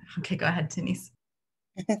 vas-y. Okay, go ahead, Denise.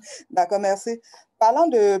 D'accord, merci. Parlant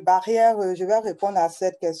de barrières, je vais répondre à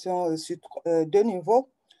cette question sur deux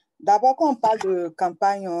niveaux. D'abord, quand on parle de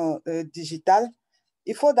campagne digitale,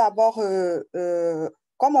 il faut d'abord,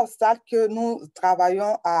 comme obstacle que nous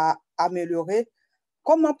travaillons à améliorer,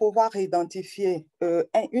 comment pouvoir identifier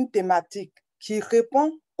une thématique qui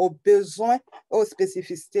répond aux besoins et aux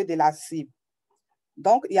spécificités de la cible.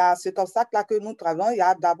 Donc, il y a cet obstacle-là que nous travaillons. Il y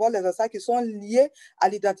a d'abord les obstacles qui sont liés à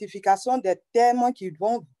l'identification des thèmes qui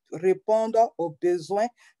vont répondre aux besoins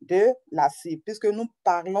de la cible, puisque nous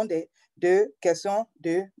parlons de questions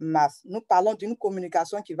de masse. Nous parlons d'une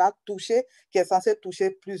communication qui est censée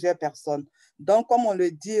toucher plusieurs personnes. Donc, comme on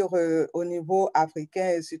le dit au niveau africain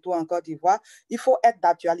et surtout en Côte d'Ivoire, il faut être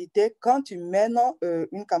d'actualité quand tu mènes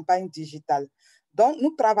une campagne digitale. Donc,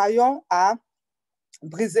 nous travaillons à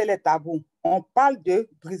briser les tabous. On parle de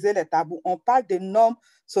briser les tabous. On parle des normes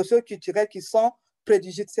socio-culturelles qui sont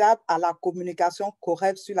préjudiciables à la communication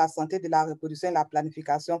correcte sur la santé de la reproduction et la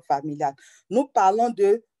planification familiale. Nous parlons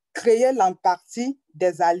de créer l'empathie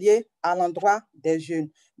des alliés à l'endroit des jeunes.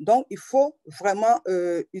 Donc, il faut vraiment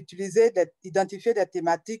identifier des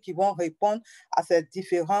thématiques qui vont répondre à ces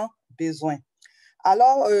différents besoins.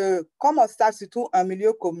 Alors, comme obstacle, surtout en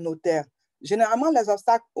milieu communautaire, généralement, les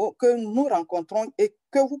obstacles que nous rencontrons et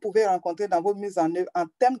que vous pouvez rencontrer dans vos mises en œuvre en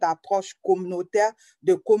termes d'approche communautaire,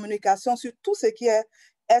 de communication sur tout ce qui est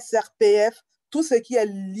SRPF, tout ce qui est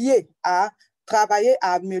lié à travailler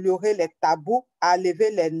à améliorer les tabous, à lever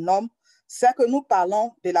les normes, c'est que nous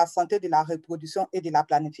parlons de la santé de la reproduction et de la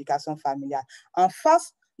planification familiale. En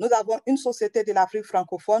face, nous avons une société de l'Afrique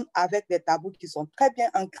francophone avec des tabous qui sont très bien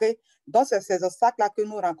ancrés. Donc, c'est ces obstacles-là que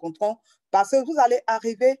nous rencontrons parce que vous allez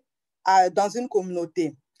arriver dans une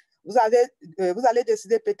communauté. Vous allez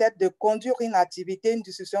décider peut-être de conduire une activité, une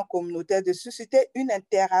discussion communautaire, de susciter une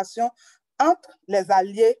interaction entre les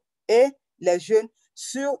alliés et les jeunes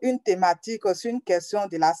sur une thématique, sur une question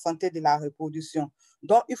de la santé de la reproduction.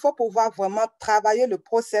 Donc, il faut pouvoir vraiment travailler le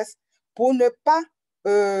process pour ne pas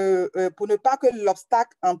que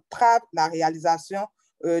l'obstacle entrave la réalisation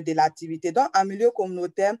de l'activité. Donc, en milieu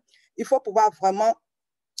communautaire, il faut pouvoir vraiment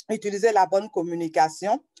utiliser la bonne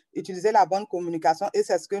communication, et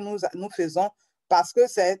c'est ce que nous faisons parce que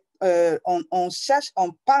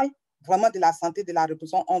on parle vraiment de la santé de la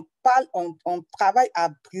reproduction, on travaille à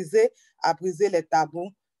briser les tabous,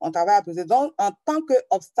 on travaille à briser. Donc, en tant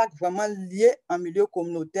qu'obstacle vraiment lié en milieu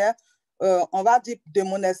communautaire, on va dire de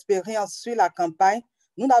mon expérience sur la campagne,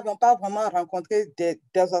 nous n'avons pas vraiment rencontré des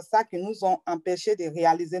obstacles qui nous ont empêchés de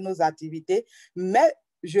réaliser nos activités, mais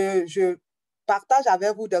je partage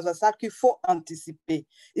avec vous des obstacles qu'il faut anticiper.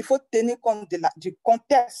 Il faut tenir compte du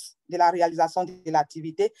contexte de la réalisation de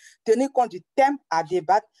l'activité, tenir compte du thème à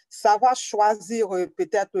débattre, savoir choisir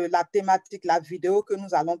peut-être la thématique, la vidéo que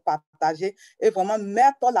nous allons partager et vraiment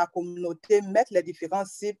mettre la communauté, mettre les différentes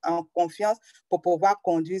cibles en confiance pour pouvoir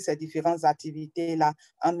conduire ces différentes activités-là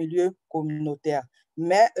en milieu communautaire.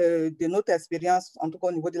 Mais de notre expérience, en tout cas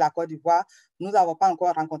au niveau de la Côte d'Ivoire, nous n'avons pas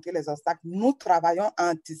encore rencontré les obstacles. Nous travaillons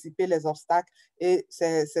à anticiper les obstacles et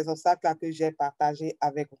c'est ces obstacles-là que j'ai partagés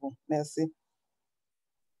avec vous. Merci.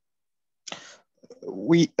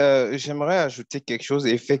 Oui, j'aimerais ajouter quelque chose.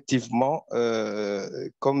 Effectivement,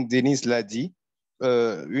 comme Denise l'a dit,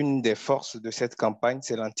 une des forces de cette campagne,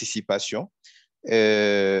 c'est l'anticipation.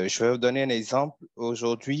 Je vais vous donner un exemple.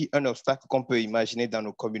 Aujourd'hui, un obstacle qu'on peut imaginer dans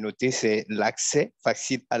nos communautés, c'est l'accès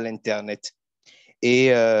facile à l'Internet.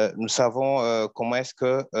 Et nous savons comment est-ce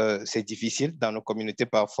que c'est difficile dans nos communautés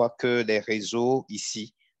parfois que les réseaux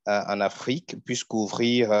ici en Afrique puissent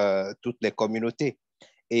couvrir toutes les communautés.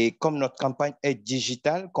 Et comme notre campagne est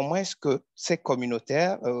digitale, comment est-ce que ces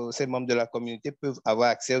communautaires, ces membres de la communauté peuvent avoir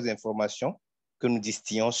accès aux informations que nous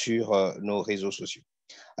distillons sur nos réseaux sociaux?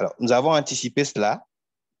 Alors, nous avons anticipé cela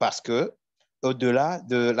parce que, au-delà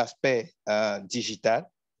de l'aspect digital,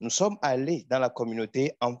 nous sommes allés dans la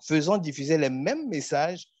communauté en faisant diffuser les mêmes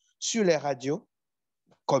messages sur les radios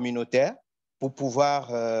communautaires pour pouvoir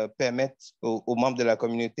permettre aux membres de la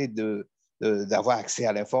communauté d'avoir accès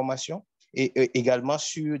à l'information et également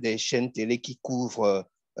sur des chaînes télé qui couvrent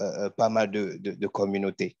pas mal de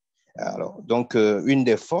communautés. Alors, donc, une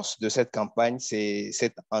des forces de cette campagne, c'est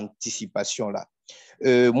cette anticipation-là.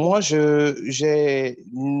 Moi, j'ai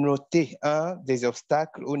noté un des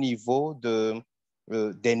obstacles au niveau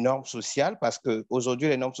des normes sociales parce qu'aujourd'hui,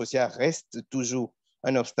 les normes sociales restent toujours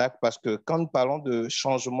un obstacle parce que quand nous parlons de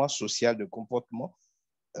changement social de comportement,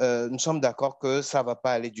 nous sommes d'accord que ça ne va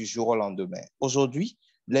pas aller du jour au lendemain. Aujourd'hui,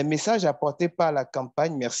 les messages apportés par la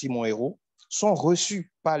campagne Merci Mon Héros sont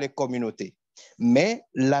reçus par les communautés. Mais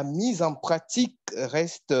la mise en pratique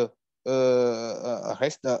reste un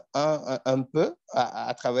peu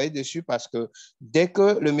à travailler dessus parce que dès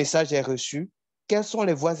que le message est reçu, quels sont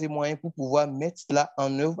les voies et moyens pour pouvoir mettre cela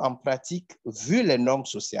en œuvre, en pratique, vu les normes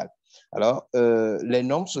sociales? Alors, les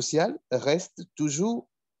normes sociales restent toujours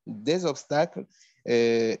des obstacles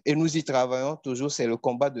et nous y travaillons toujours. C'est le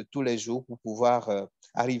combat de tous les jours pour pouvoir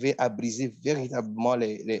arriver à briser véritablement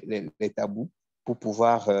les tabous pour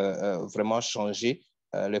pouvoir vraiment changer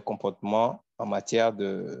les comportements en matière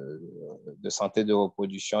de santé de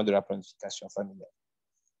reproduction, de la planification familiale.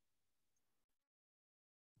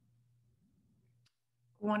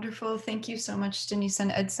 Wonderful. Thank you so much, Denise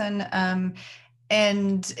and Edson.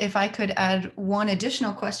 And if I could add one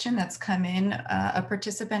additional question that's come in, a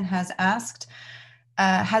participant has asked,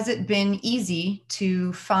 has it been easy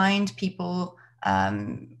to find people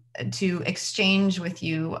to exchange with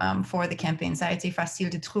you for the campaign? Ça a été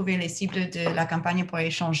facile de trouver les cibles de la campagne pour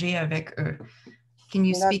échanger avec eux. Can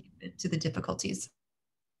you speak to the difficulties?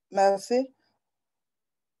 Merci.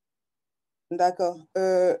 D'accord.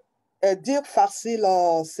 Dire facile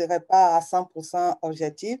ne serait pas à 100%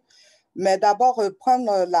 objectif, mais d'abord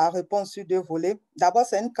prendre la réponse sur deux volets. D'abord,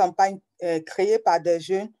 c'est une campagne créée par des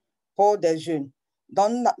jeunes pour des jeunes.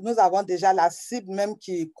 Donc, nous avons déjà la cible même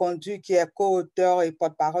qui conduit, qui est co-auteur et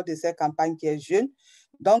porte-parole de cette campagne qui est jeune.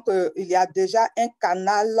 Donc, il y a déjà un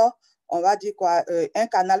canal, on va dire quoi, un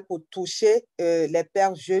canal pour toucher les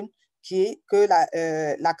pères jeunes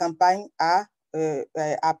que la campagne a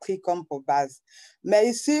pris comme pour base. Mais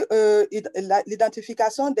ici,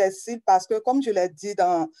 l'identification des cibles, parce que comme je l'ai dit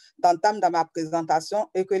dans ma présentation,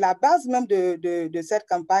 et que la base même de cette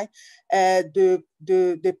campagne est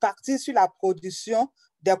de partir sur la production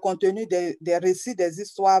des contenus, des récits, des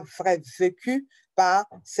histoires vraies vécues par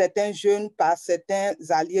certains jeunes, par certains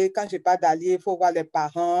alliés. Quand je parle d'alliés, il faut voir les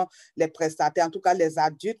parents, les prestataires, en tout cas les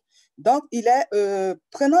adultes. Donc, il est,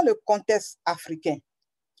 prenant le contexte africain,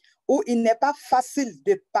 où il n'est pas facile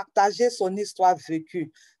de partager son histoire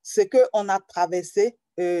vécue, ce qu'on a traversé.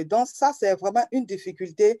 Donc, ça, c'est vraiment une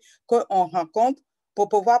difficulté qu'on rencontre pour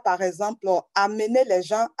pouvoir, par exemple, amener les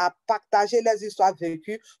gens à partager leurs histoires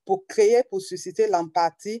vécues pour créer, pour susciter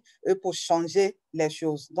l'empathie et pour changer les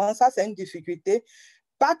choses. Donc, ça, c'est une difficulté.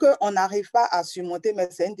 Pas qu'on n'arrive pas à surmonter, mais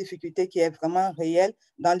c'est une difficulté qui est vraiment réelle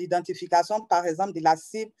dans l'identification, par exemple, de la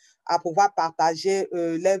cible, à pouvoir partager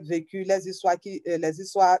les vécus, les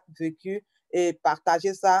histoires vécues et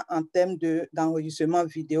partager ça en termes d'enregistrement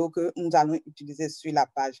vidéo que nous allons utiliser sur la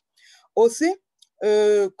page. Aussi,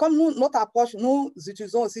 comme notre approche, nous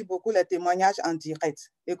utilisons aussi beaucoup les témoignages en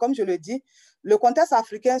direct. Et comme je le dis, le contexte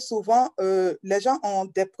africain, souvent, les gens ont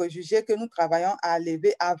des préjugés que nous travaillons à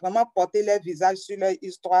lever, à vraiment porter leur visage sur leur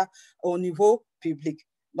histoire au niveau public.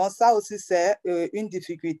 Donc, ça aussi, c'est une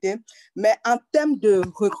difficulté. Mais en termes de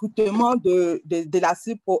recrutement de la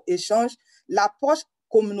cible pour échange, l'approche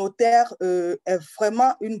communautaire est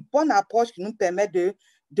vraiment une bonne approche qui nous permet de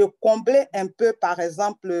combler un peu, par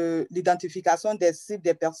exemple, l'identification des cibles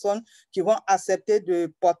des personnes qui vont accepter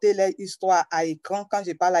de porter leur histoire à écran. Quand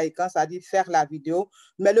je parle à écran, ça dit faire la vidéo.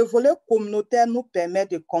 Mais le volet communautaire nous permet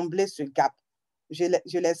de combler ce gap.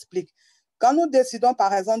 Je l'explique. Quand nous décidons,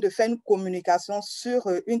 par exemple, de faire une communication sur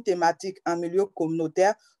une thématique en milieu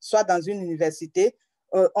communautaire, soit dans une université,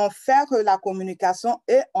 on fait la communication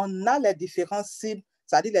et on a les différentes cibles,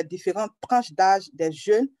 c'est-à-dire les différentes tranches d'âge des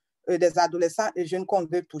jeunes, des adolescents et jeunes qu'on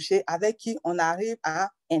veut toucher, avec qui on arrive à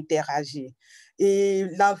interagir. Et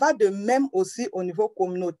il en va de même aussi au niveau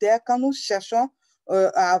communautaire, quand nous cherchons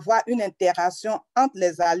à avoir une interaction entre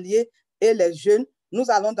les alliés et les jeunes, nous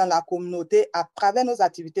allons dans la communauté, à travers nos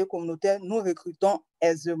activités communautaires, nous recrutons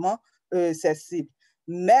aisément ces cibles.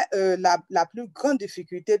 Mais la plus grande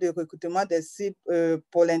difficulté de recrutement des cibles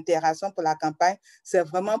pour l'interaction, pour la campagne, c'est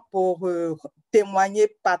vraiment pour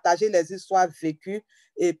témoigner, partager les histoires vécues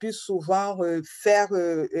et puis souvent faire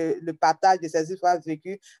le partage de ces histoires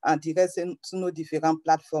vécues en direct sur nos différentes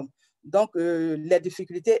plateformes. Donc, les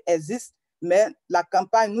difficultés existent, mais la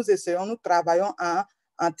campagne, nous essayons, nous travaillons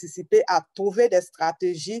anticiper, à trouver des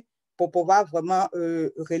stratégies pour pouvoir vraiment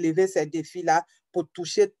relever ces défis-là, pour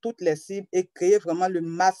toucher toutes les cibles et créer vraiment le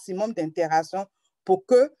maximum d'interactions pour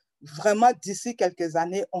que vraiment d'ici quelques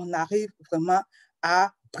années, on arrive vraiment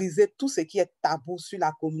à briser tout ce qui est tabou sur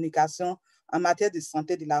la communication en matière de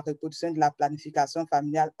santé, de la reproduction, de la planification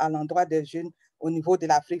familiale à l'endroit des jeunes au niveau de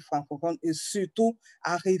l'Afrique francophone et surtout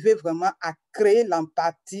arriver vraiment à créer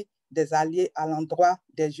l'empathie des alliés à l'endroit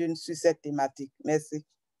des jeunes sur cette thématique. Merci.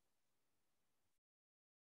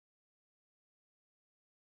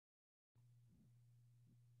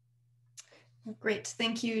 Great,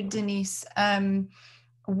 thank you, Denise.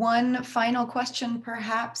 One final question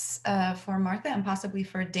perhaps for Martha and possibly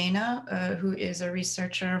for Dana, who is a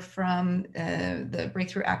researcher from the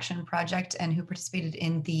Breakthrough Action Project and who participated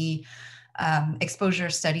in the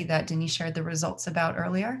exposure study that Denise shared the results about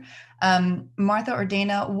earlier. Martha or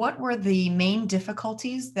Dana, what were the main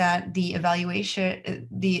difficulties that the evaluation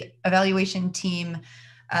team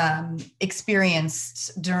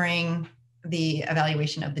experienced during the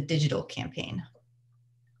evaluation of the digital campaign?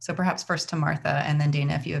 So perhaps first to Martha and then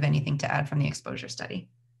Dana, if you have anything to add from the exposure study.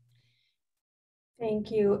 Thank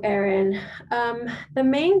you, Erin. The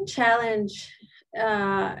main challenge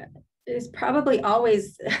is probably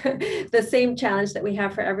always the same challenge that we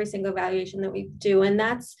have for every single evaluation that we do, and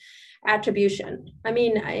that's attribution. I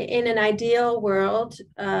mean, in an ideal world,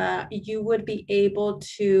 you would be able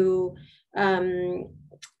to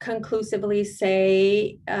conclusively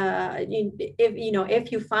say,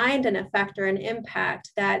 if you find an effect or an impact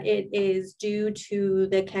that it is due to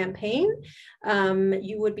the campaign,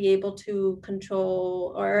 you would be able to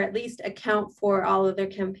control or at least account for all of their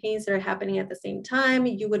campaigns that are happening at the same time.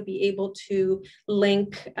 You would be able to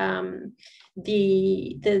link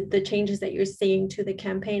the changes that you're seeing to the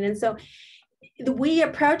campaign. And so we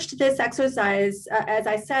approached this exercise, as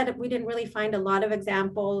I said, we didn't really find a lot of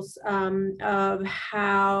examples of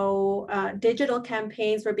how digital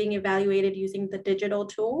campaigns were being evaluated using the digital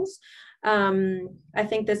tools. I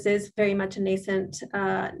think this is very much a nascent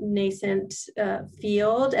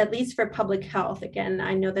field, at least for public health. Again,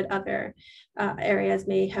 I know that other areas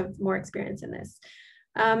may have more experience in this.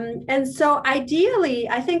 And so ideally,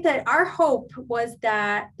 I think that our hope was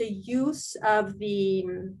that the use of the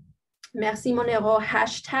Merci Mon Héros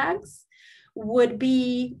hashtags would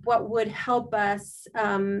be what would help us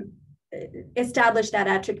establish that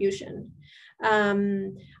attribution.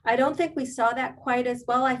 I don't think we saw that quite as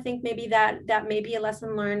well. I think maybe that may be a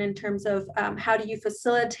lesson learned in terms of how do you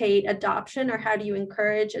facilitate adoption or how do you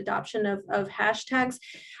encourage adoption of hashtags.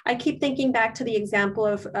 I keep thinking back to the example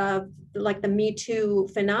of like the Me Too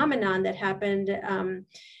phenomenon that happened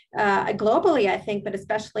globally, I think, but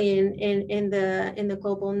especially in the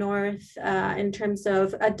global north, in terms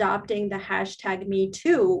of adopting the hashtag Me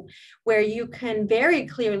Too, where you can very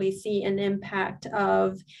clearly see an impact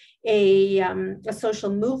of a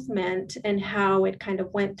social movement and how it kind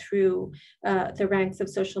of went through the ranks of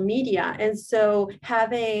social media. And so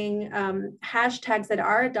having hashtags that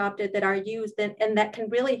are adopted, that are used, and that can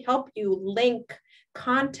really help you link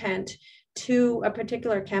content to a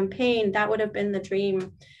particular campaign, that would have been the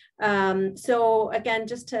dream. So again,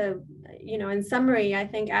 just to, in summary, I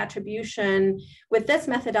think attribution with this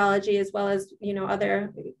methodology, as well as,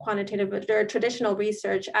 other quantitative or traditional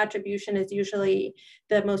research, attribution is usually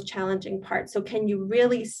the most challenging part. So can you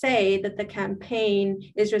really say that the campaign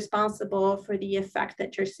is responsible for the effect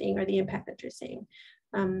that you're seeing or the impact that you're seeing?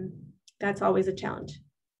 That's always a challenge.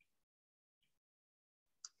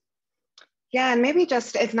 Yeah, and maybe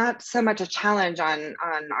just, it's not so much a challenge on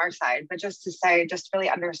our side, but just to say, just really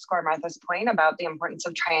underscore Martha's point about the importance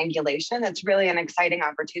of triangulation. It's really an exciting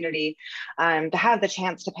opportunity to have the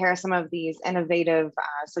chance to pair some of these innovative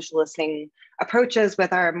social listening approaches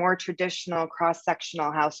with our more traditional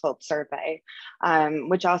cross-sectional household survey,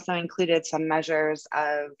 which also included some measures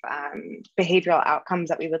of behavioral outcomes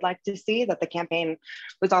that we would like to see that the campaign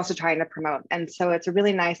was also trying to promote. And so it's a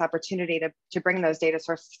really nice opportunity to bring those data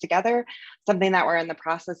sources together, something that we're in the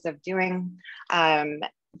process of doing,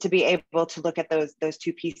 to be able to look at those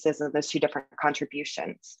two pieces and those two different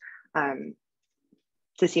contributions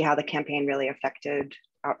to see how the campaign really affected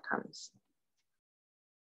outcomes.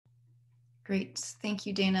 Great, thank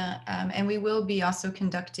you, Dana. And we will be also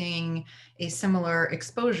conducting a similar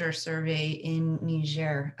exposure survey in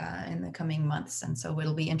Niger in the coming months. And so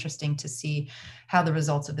it'll be interesting to see how the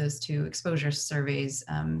results of those two exposure surveys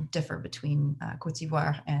differ between Côte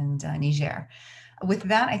d'Ivoire and Niger. With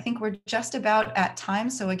that, I think we're just about at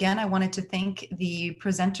time. So again, I wanted to thank the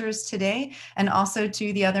presenters today and also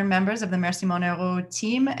to the other members of the Merci Mon Héros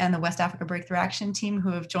team and the West Africa Breakthrough Action team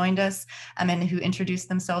who have joined us and who introduced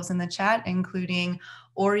themselves in the chat, including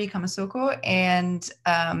Ori Kamasoko, and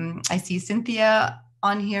I see Cynthia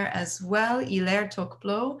on here as well, Hilaire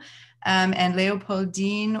Tokplo, and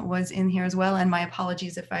Leopoldine was in here as well, and my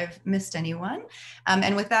apologies if I've missed anyone.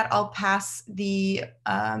 And with that, I'll pass the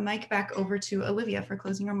mic back over to Olivia for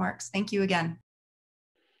closing remarks. Thank you again.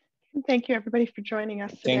 Thank you, everybody, for joining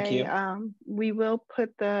us today. Thank you. We will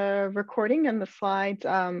put the recording and the slides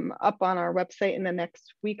up on our website in the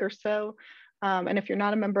next week or so. And if you're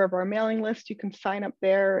not a member of our mailing list, you can sign up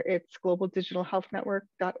there. It's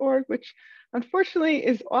globaldigitalhealthnetwork.org, which unfortunately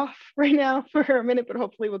is off right now for a minute, but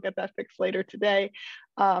hopefully we'll get that fixed later today.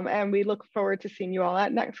 And we look forward to seeing you all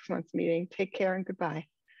at next month's meeting. Take care and goodbye.